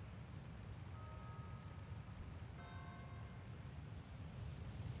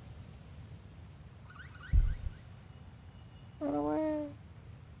 Run away!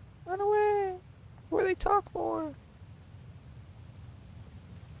 Run away! Where they talk more!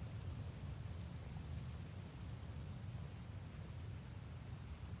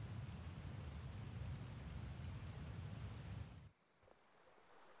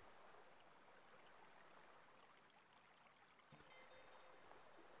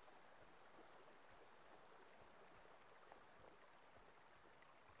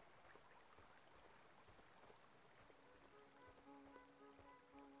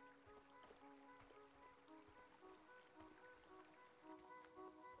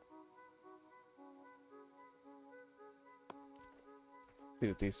 See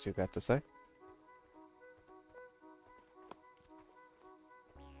what these two got to say.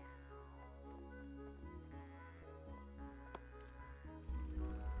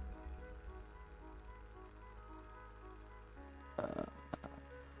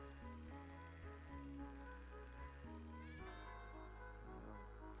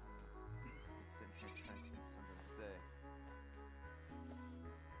 Sitting here trying to think of something to say.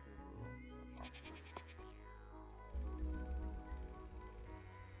 Feels a little awkward.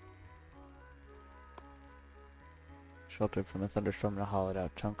 Sheltered from a thunderstorm in a hollowed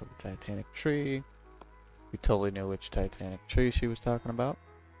out chunk of a Titanic tree. We totally knew which Titanic tree she was talking about.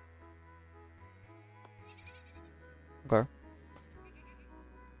 Okay.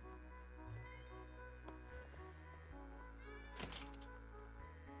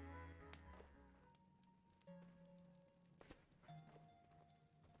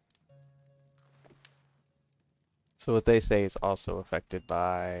 So what they say is also affected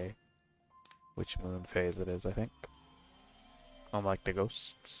by which moon phase it is, I think. Unlike the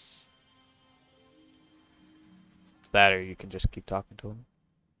ghosts. That or you can just keep talking to them.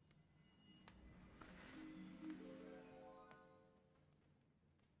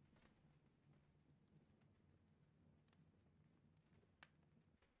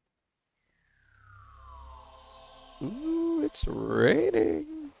 Ooh, it's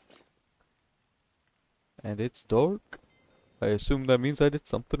raining. And it's dark. I assume that means I did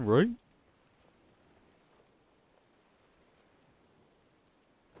something right.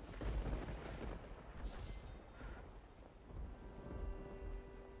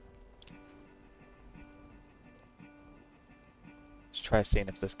 Let's try seeing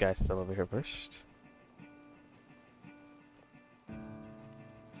if this guy's still over here first.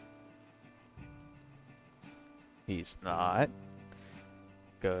 He's not.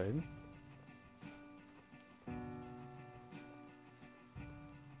 Good.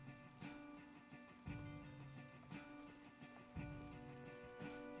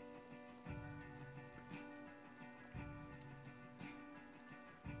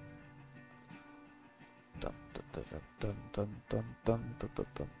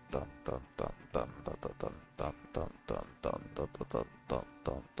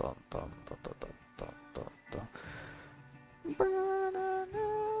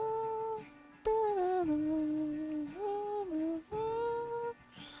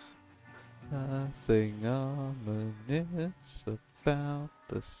 Nothing ominous about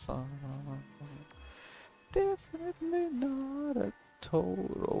the song. Definitely not a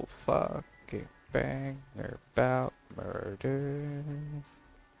total fucking banger about murder.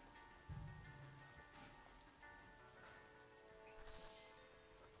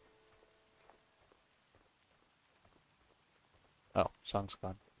 Oh, song's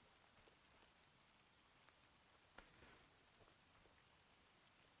gone.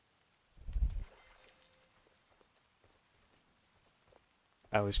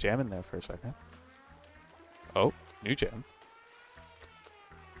 I was jamming there for a second. Oh, new jam.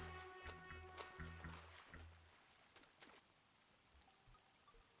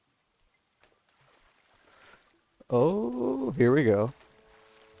 Oh, here we go.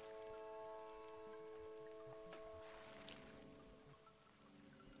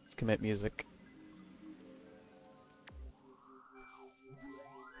 Let's commit music.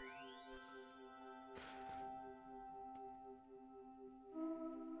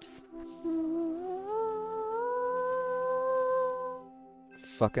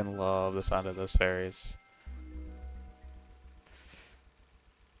 Fucking love the sound of those fairies.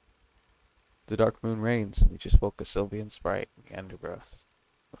 The dark moon reigns. We just woke a Sylvian sprite in the undergrowth,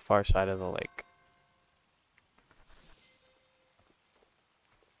 the far side of the lake.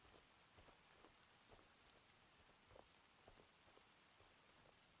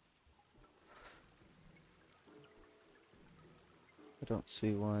 I don't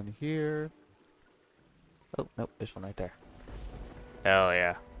see one here. Oh, nope, there's one right there. Hell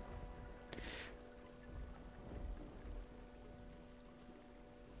yeah.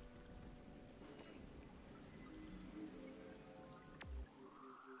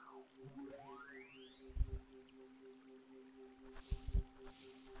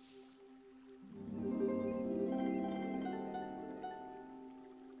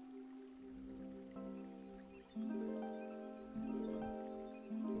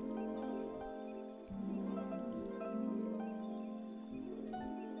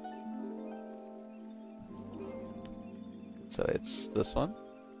 So it's this one.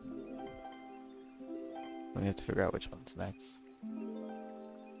 We have to figure out which one's next.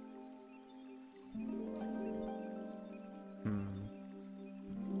 Hmm.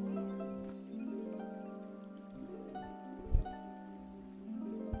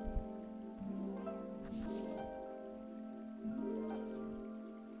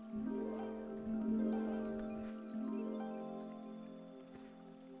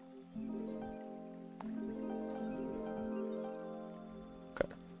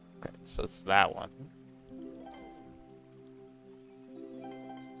 Okay. Okay, so it's that one.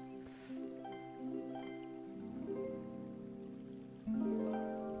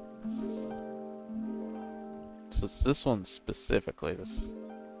 So it's this one specifically, this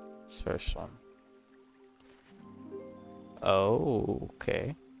first one. Oh,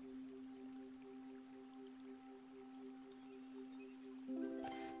 okay.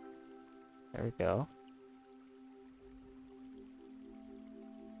 There we go.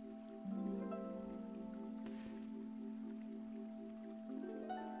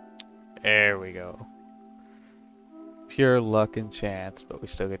 There we go. Pure luck and chance, but we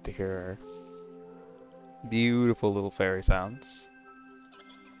still get to hear her beautiful little fairy sounds.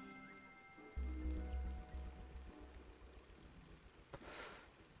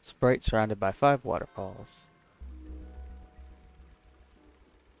 Sprite surrounded by 5 waterfalls.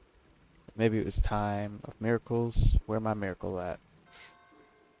 Maybe it was time of miracles. Where my miracle at?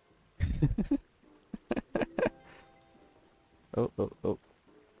 Oh, oh, oh.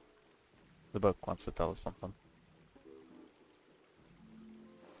 The book wants to tell us something.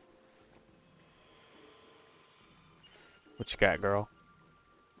 What you got, girl?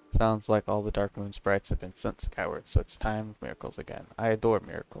 Sounds like all the Dark Moon sprites have been sent skyward, so it's time of miracles again. I adore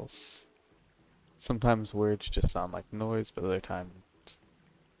miracles. Sometimes words just sound like noise, but other times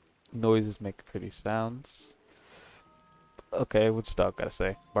noises make pretty sounds. Okay, what's dog gotta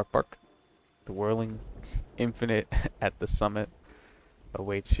say? Bark bark. The whirling infinite at the summit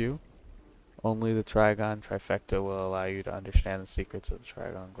awaits you. Only the Trigon Trifecta will allow you to understand the secrets of the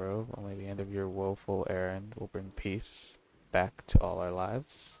Trigon Grove. Only the end of your woeful errand will bring peace back to all our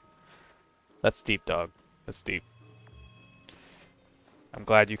lives. That's deep, dog. That's deep. I'm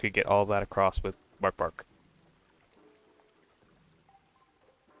glad you could get all that across with bark bark.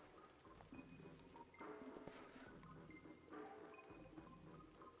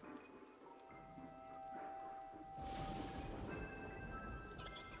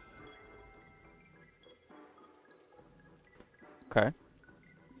 Okay.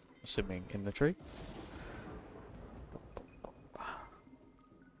 Assuming in the tree.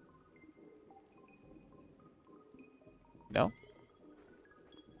 No?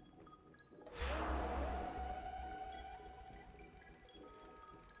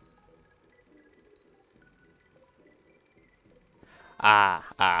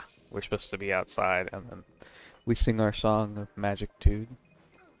 Ah. We're supposed to be outside, and then we sing our song of Magic Tude.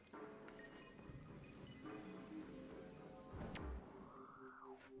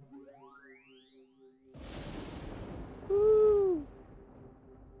 Woo!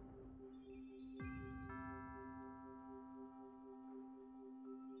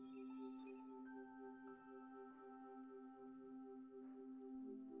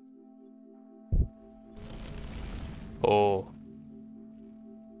 Oh.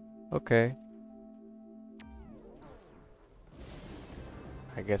 Okay.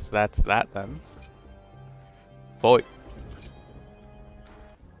 I guess that's that then. Fight.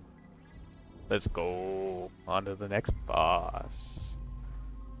 Let's go on to the next boss.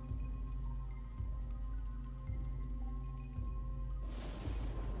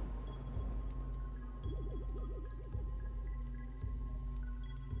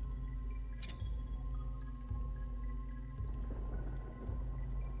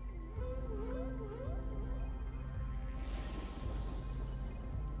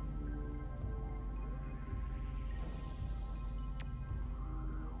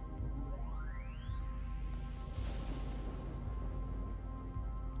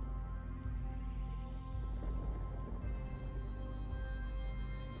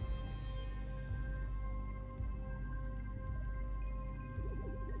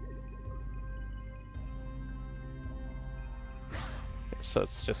 So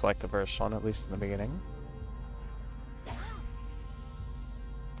it's just like the first one, at least in the beginning.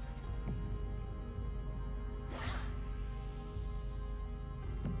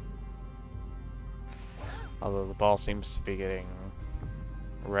 Although the ball seems to be getting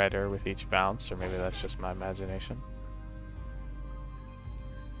redder with each bounce, or maybe that's just my imagination.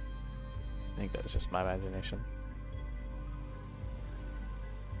 I think that was just my imagination.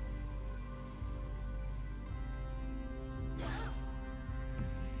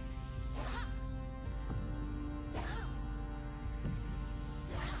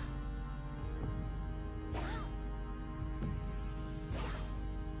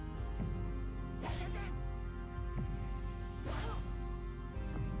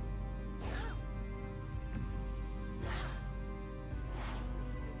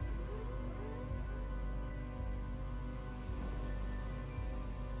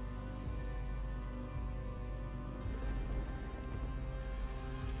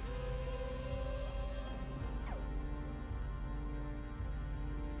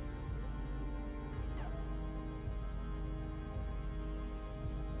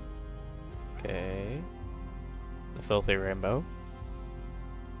 Okay. The filthy rainbow.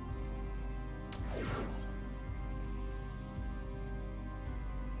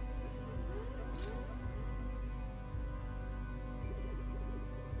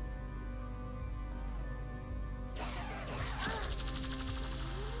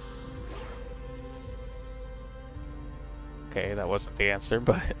 Okay, that wasn't the answer,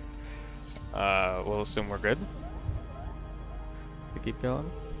 but we'll assume we're good. We keep going.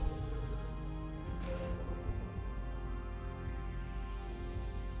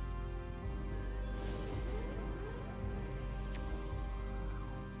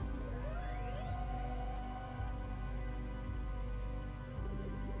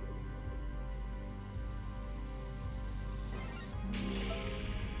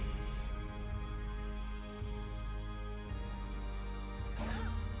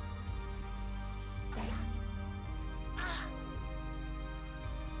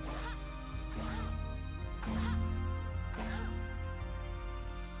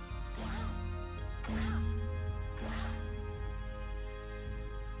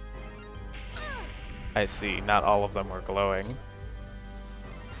 I see, not all of them were glowing.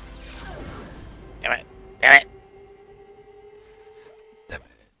 Damn it! Damn it! Damn it.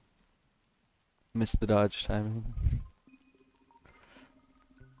 Missed the dodge timing.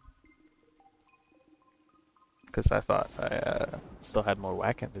 Because I thought I still had more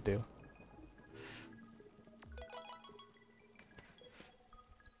whacking to do.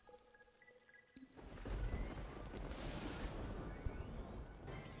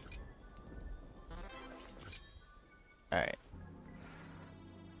 Alright.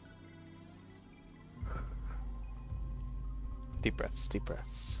 Deep breaths, deep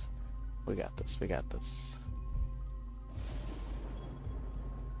breaths. We got this, we got this.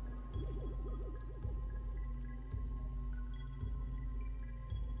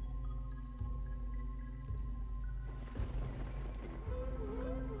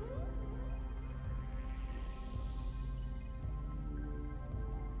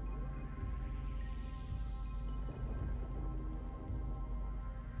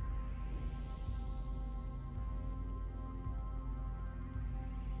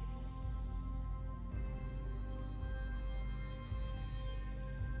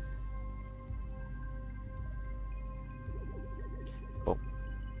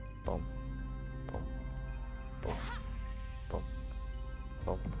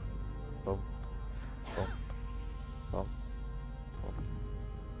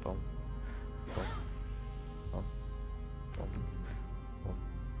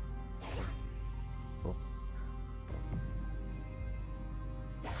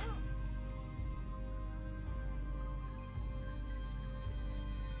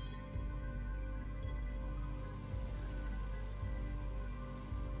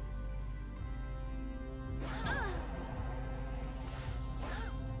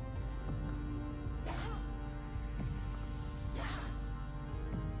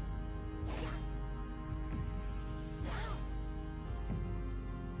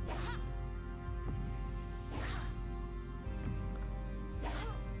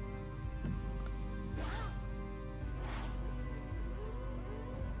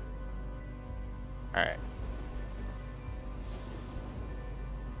 Alright.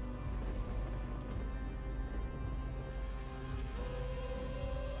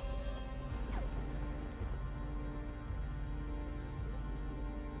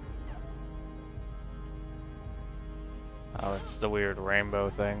 Oh, it's the weird rainbow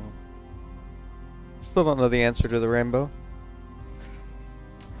thing. Still don't know the answer to the rainbow.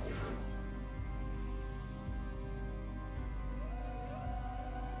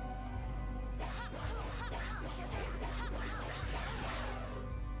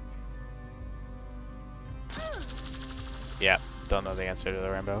 Yeah, don't know the answer to the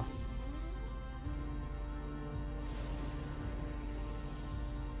rainbow.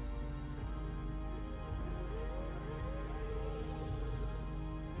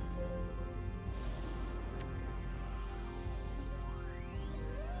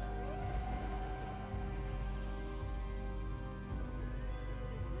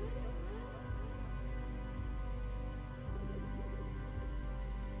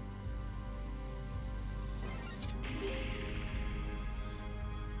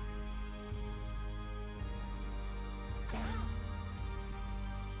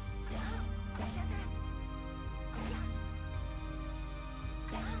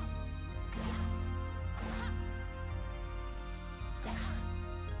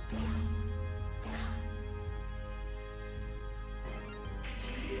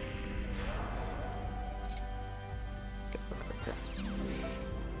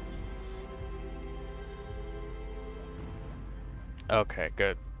 Okay,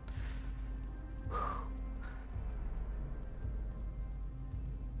 good.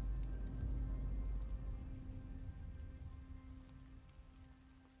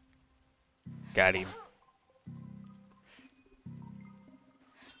 Got him.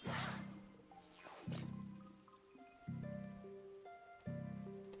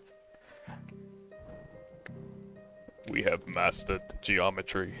 We have mastered the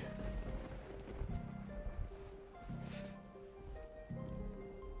geometry.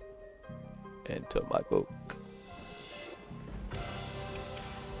 Into my book.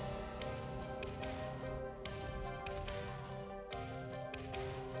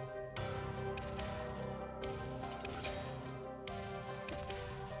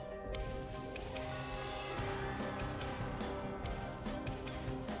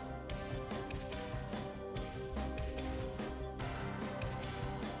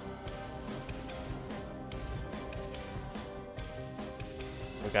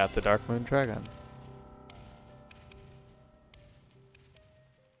 We got the Dark Moon Dragon.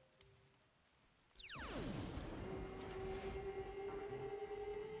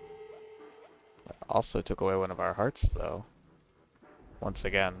 Also took away one of our hearts, though. Once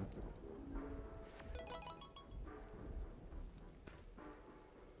again.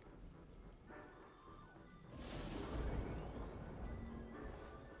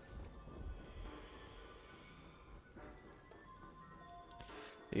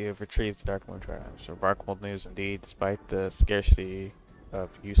 You have retrieved the Dark Moon Dragon. Remarkable news indeed. Despite the scarcity of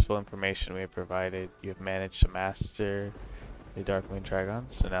useful information we have provided, you have managed to master the Dark Moon Dragon.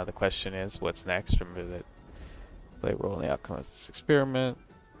 So now the question is, what's next? Remember that play a role in the outcome of this experiment.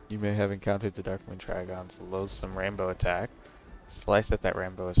 You may have encountered the Dark Moon Dragon's loathsome rainbow attack. Slice at that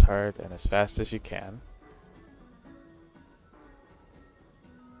rainbow as hard and as fast as you can.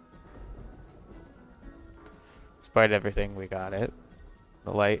 Despite everything, we got it.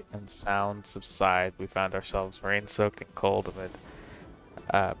 The light and sound subside. We found ourselves rain-soaked and cold amid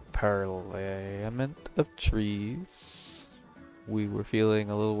a parliament of trees. We were feeling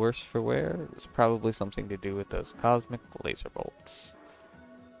a little worse for wear. It was probably something to do with those cosmic laser bolts.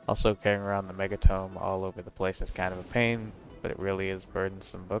 Also, carrying around the megatome all over the place is kind of a pain, but it really is a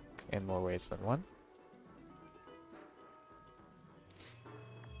burdensome book in more ways than one.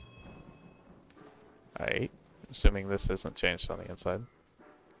 Alright, assuming this isn't changed on the inside.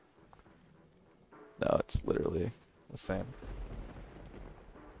 No, it's literally the same.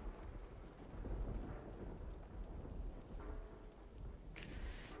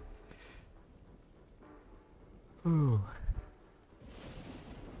 Ooh.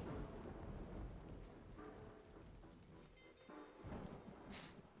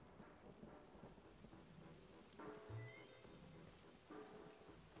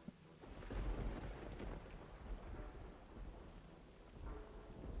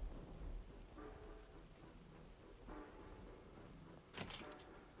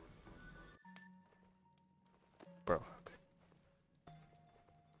 Bro, okay.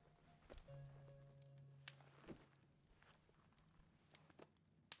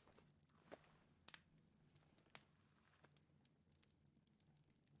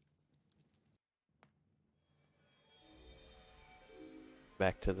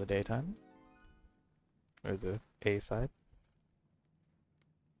 back to the daytime. Or the A side.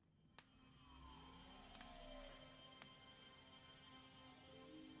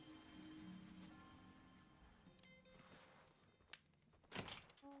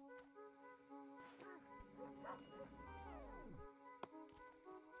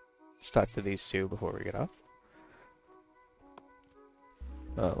 Just talk to these two before we get off.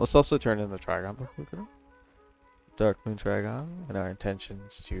 Let's also turn in the Trigon before we go. Dark Moon Trigon, and our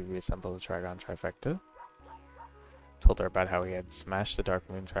intentions to reassemble the Trigon trifecta. Told her about how we had smashed the Dark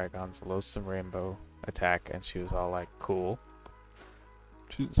Moon Trigon's Loathsome Rainbow attack, and she was all like, cool.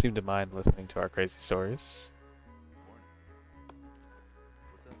 She didn't seem to mind listening to our crazy stories. Morning.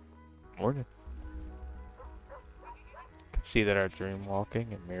 What's up? Morning. Could see that our dream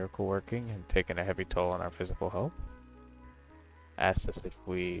walking and miracle working had taken a heavy toll on our physical health. Asked us if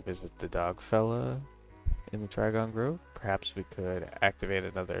we visit the dog fella in the Trigon Grove, perhaps we could activate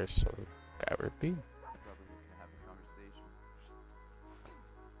another sort of skyward beam. Probably looking to have a conversation.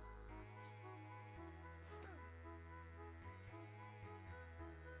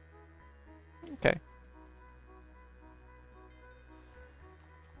 Okay.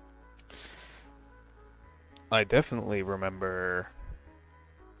 I definitely remember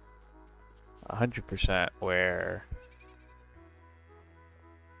 100% where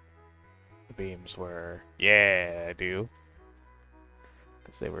the beams were. Yeah, I do.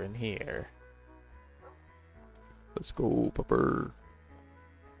 Because they were in here. Let's go, Pupper.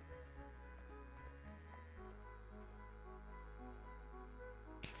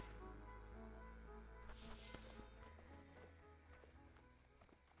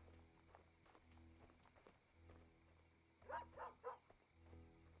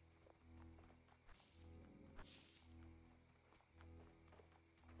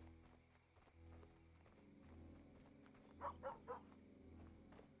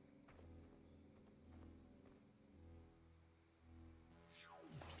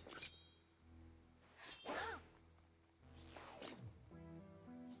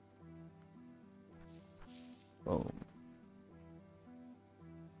 Boom.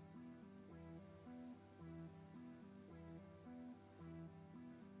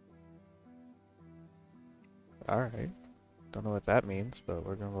 Alright. Don't know what that means, but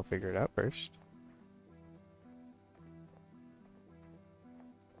we're gonna go figure it out first.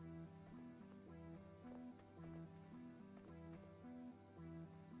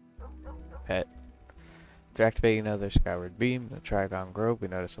 Pet. After activating another skyward beam in the Trigon Grove, we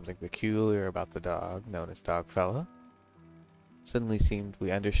noticed something peculiar about the dog, known as Dogfella. Suddenly seemed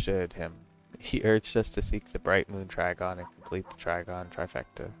we understood him. He urged us to seek the Bright Moon Trigon and complete the Trigon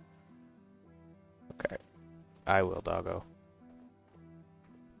trifecta. Okay. I will, doggo.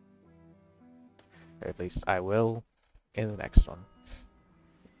 Or at least I will in the next one.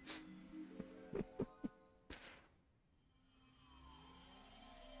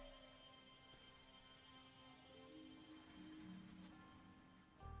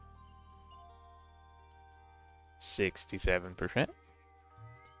 $67%.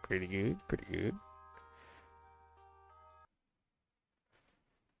 Pretty good, pretty good.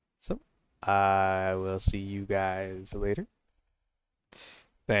 So, I will see you guys later.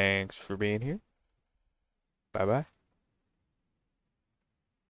 Thanks for being here. Bye bye.